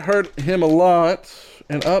 So that hurt him a lot.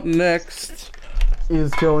 And up next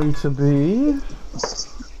is going to be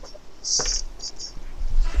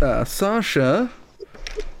Sasha.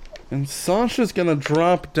 And Sasha's gonna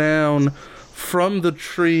drop down from the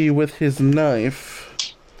tree with his knife.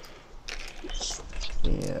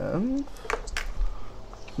 And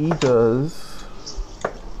he does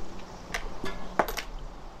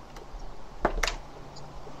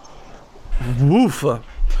woofa.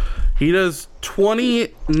 He does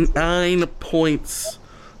 29 points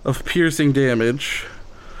of piercing damage.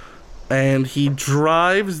 And he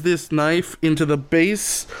drives this knife into the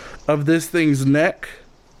base of this thing's neck,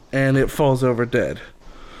 and it falls over dead.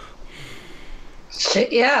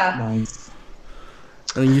 Shit, yeah. Nice.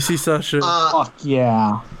 And you see Sasha. Fuck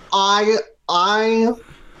yeah.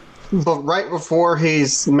 But right before he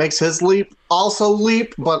makes his leap, also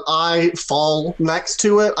leap, but I fall next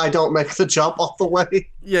to it. I don't make the jump all the way.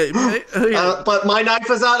 Yeah. But my knife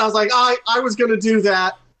is out. I was like, I was going to do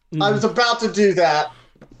that. I was about to do that.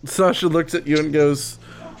 Sasha looks at you and goes,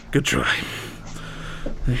 "Good try."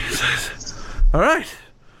 And he says, "All right.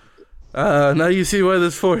 Now you see why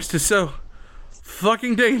this forest is so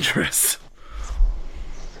fucking dangerous."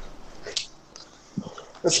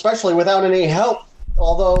 Especially without any help.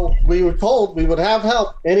 Although we were told we would have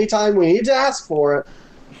help anytime we need to ask for it.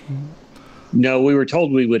 No, we were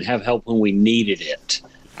told we would have help when we needed it.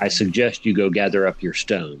 I suggest you go gather up your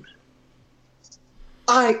stone.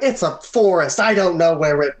 It's a forest. I don't know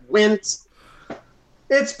where it went.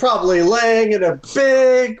 It's probably laying in a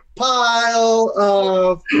big pile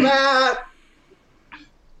of that.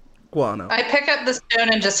 Guano. I pick up the stone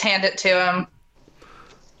and just hand it to him.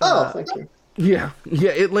 Oh, thank you. Yeah,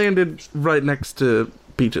 it landed right next to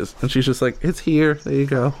Peaches, and she's just like, "It's here. There you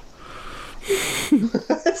go."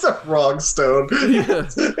 It's a wrong stone. Yeah.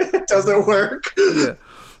 It doesn't work.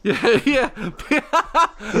 Yeah.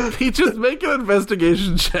 Peaches, make an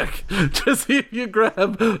investigation check to see if you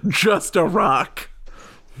grab just a rock.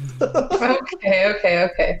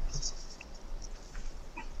 Okay.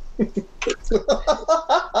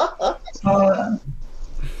 Hold on.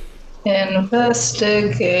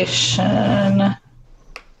 Investigation.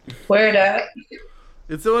 Where'd at?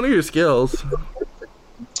 It's one of your skills.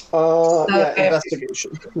 Yeah, investigation.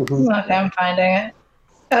 Mm-hmm. Okay, I'm finding it.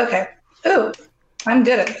 Okay. Ooh, I'm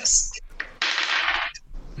good at this.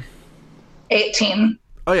 18.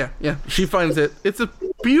 Oh yeah. She finds it. It's a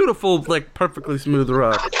beautiful, like, perfectly smooth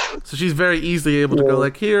rock. So she's very easily able to go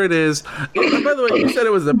like, "Here it is." And by the way, you said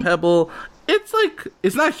it was a pebble. It's like,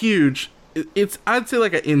 it's not huge. It's I'd say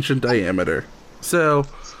like an inch in diameter. So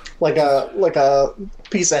like a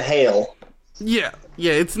piece of hail. Yeah.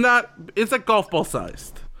 It's not. It's like golf ball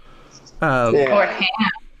sized. Or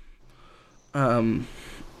hand.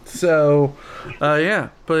 So, yeah.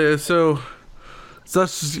 But so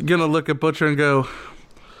Sasha's gonna look at Butcher and go,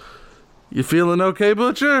 "You feeling okay,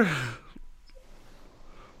 Butcher?"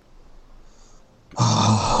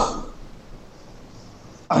 I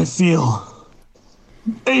feel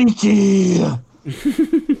achy. I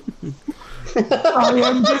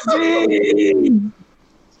am diseased.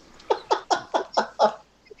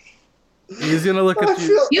 He's gonna look at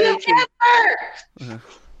you. You have cancer!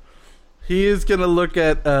 He is gonna look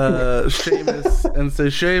at Seamus and say,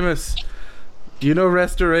 "Seamus, do you know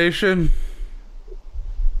restoration?"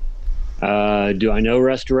 Do I know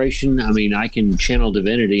restoration? I mean, I can channel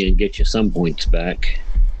divinity and get you some points back.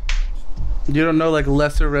 You don't know, like,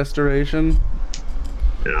 lesser restoration?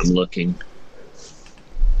 I'm looking.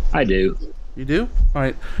 I do. You do? All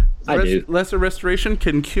right. I do. Lesser restoration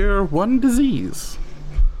can cure one disease.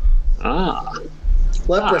 Leprosy.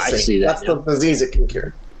 I see that That's now. the disease it can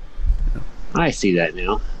cure. I see that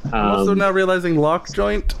now. I'm also now realizing lock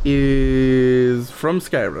joint is from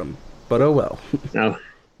Skyrim, but oh well. Oh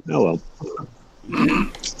well.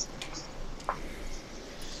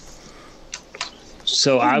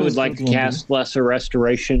 So I would like to cast lesser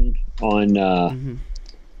restoration on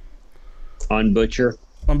Butcher.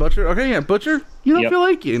 On Butcher? Okay, yeah, Butcher, you don't feel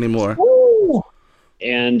like you anymore. Woo!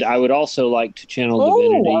 And I would also like to channel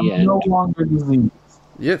divinity I'm no longer diseased.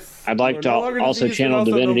 Yes. I'd like You to are no longer also diseased channel no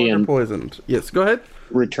divinity longer and poisoned. Yes, go ahead.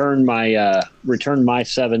 return my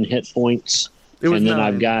 7 hit points. It was and then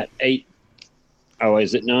 9. I've got 8. Oh,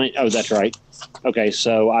 is it 9? Oh, that's right. Okay,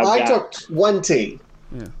 so I took 20.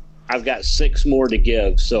 Yeah. I've got 6 more to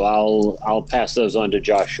give, so I'll pass those on to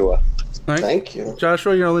Joshua. All right. Thank you.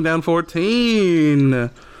 Joshua, you're only down 14.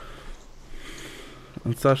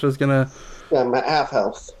 And Sasha's gonna... Yeah, I'm at half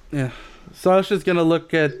health. Yeah. Sasha's gonna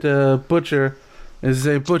look at Butcher and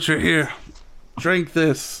say, Butcher, here, drink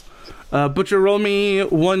this. Butcher, roll me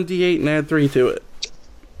 1d8 and add 3 to it.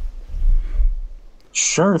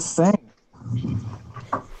 Sure thing.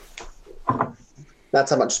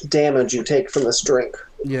 That's how much damage you take from this drink.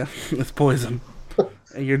 Yeah, it's poison.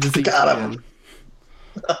 And you're diseased Got him. again.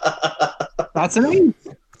 That's an 8.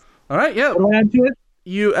 All right, yeah. What do I add to it?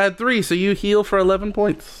 You add 3, so you heal for 11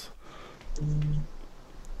 points.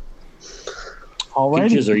 Alrighty.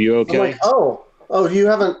 Peaches, are you I'm okay? like, oh, do you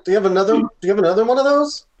have another one of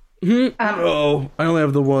those? Oh, I only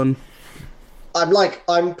have the one.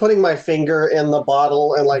 I'm putting my finger in the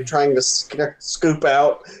bottle and like trying to scoop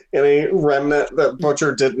out any remnant that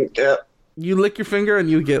Butcher didn't get. You lick your finger and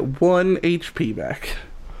you get 1 HP back.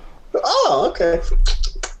 Oh, okay.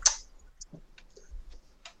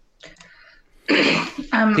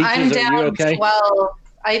 I'm Peaches, are you down okay? 12.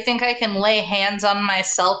 I think I can lay hands on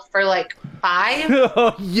myself for like 5.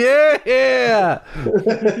 Oh, yeah!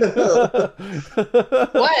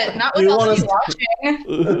 What? Not You with all wanna- you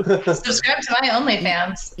watching. Subscribe to my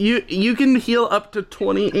OnlyFans. You can heal up to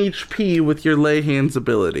 20 HP with your lay hands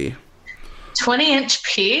ability. 20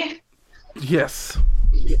 HP? Yes.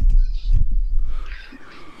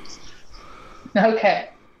 Okay.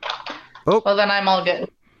 Oh. Well, then I'm all good.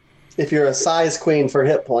 If you're a size queen for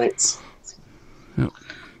hit points. So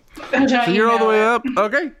you're all the way up?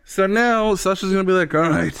 Okay. So now Sasha's going to be like, all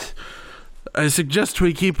right, I suggest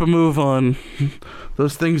we keep a move on.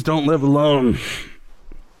 Those things don't live alone.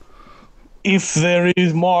 If there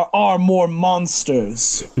are more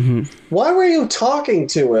monsters. Why were you talking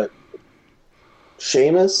to it?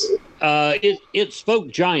 Seamus? It spoke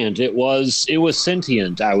giant. It was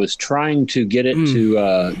sentient. I was trying to get it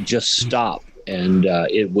to just stop, and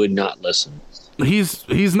it would not listen.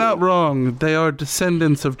 He's not wrong. They are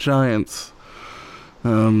descendants of giants.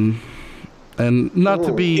 And not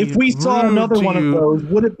to be If we saw rude another to one of you, those,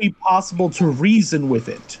 would it be possible to reason with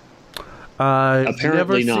it?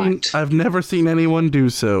 Apparently not. I've never seen anyone do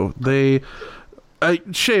so.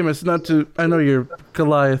 Seamus, not to... I know you're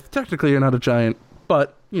Goliath. Technically, you're not a giant,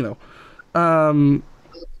 but, you know.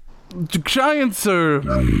 Giants are...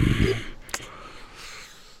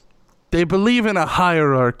 They believe in a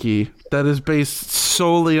hierarchy that is based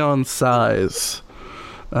solely on size.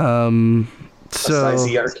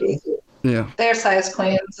 Sizearchy. Yeah. They're size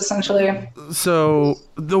queens, essentially. So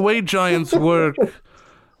the way giants work,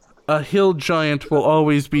 a hill giant will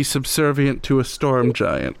always be subservient to a storm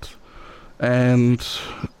giant. And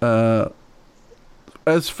as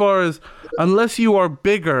far as, unless you are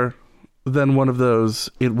bigger than one of those,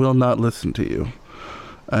 it will not listen to you.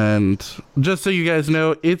 And just so you guys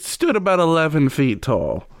know, it stood about 11 feet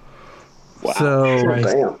tall. Wow. So,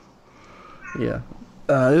 Damn. yeah.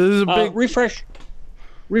 It is a big... Refresh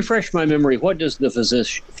my memory. What does the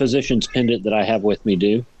physician's pendant that I have with me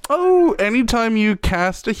do? Oh, anytime you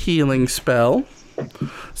cast a healing spell.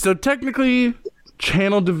 So technically,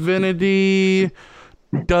 channel divinity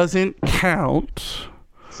doesn't count.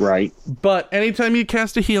 Right. But anytime you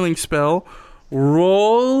cast a healing spell,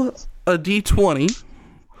 roll a d20.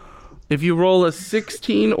 If you roll a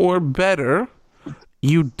 16 or better,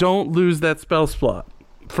 you don't lose that spell slot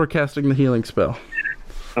for casting the healing spell.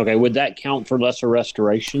 Okay, would that count for lesser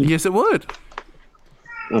restoration? Yes, it would.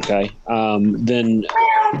 Okay. Then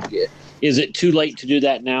is it too late to do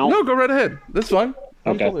that now? No, go right ahead. That's fine.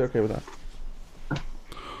 I'm Okay. totally okay with that.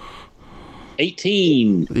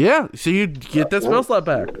 18. Yeah, so you get that spell slot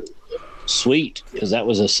back. Sweet, because that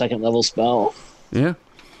was a 2nd level spell. Yeah.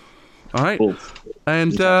 All right. Cool.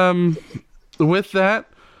 And with that,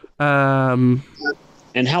 And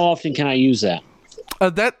how often can I use that?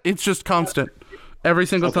 that it's just constant. Every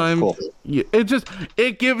single Okay, time. cool.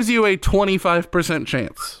 It gives you a 25%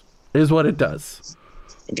 chance is what it does.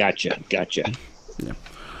 Gotcha.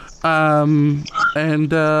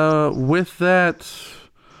 And with that,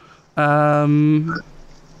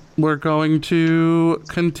 we're going to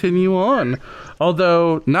continue on.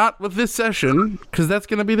 Although not with this session, because that's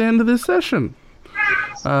going to be the end of this session.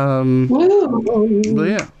 But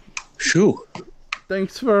yeah. Phew.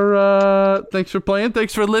 Thanks for playing.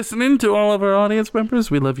 Thanks for listening to all of our audience members.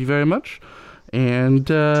 We love you very much. And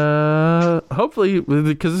hopefully,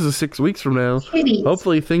 because this is 6 weeks from now,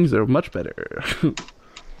 hopefully things are much better.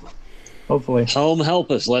 Hopefully. Home help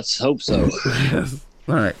us. Let's hope so. Yes.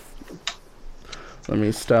 All right. Let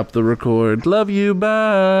me stop the record. Love you.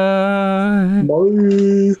 Bye.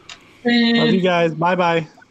 Bye. Love you guys. Bye-bye.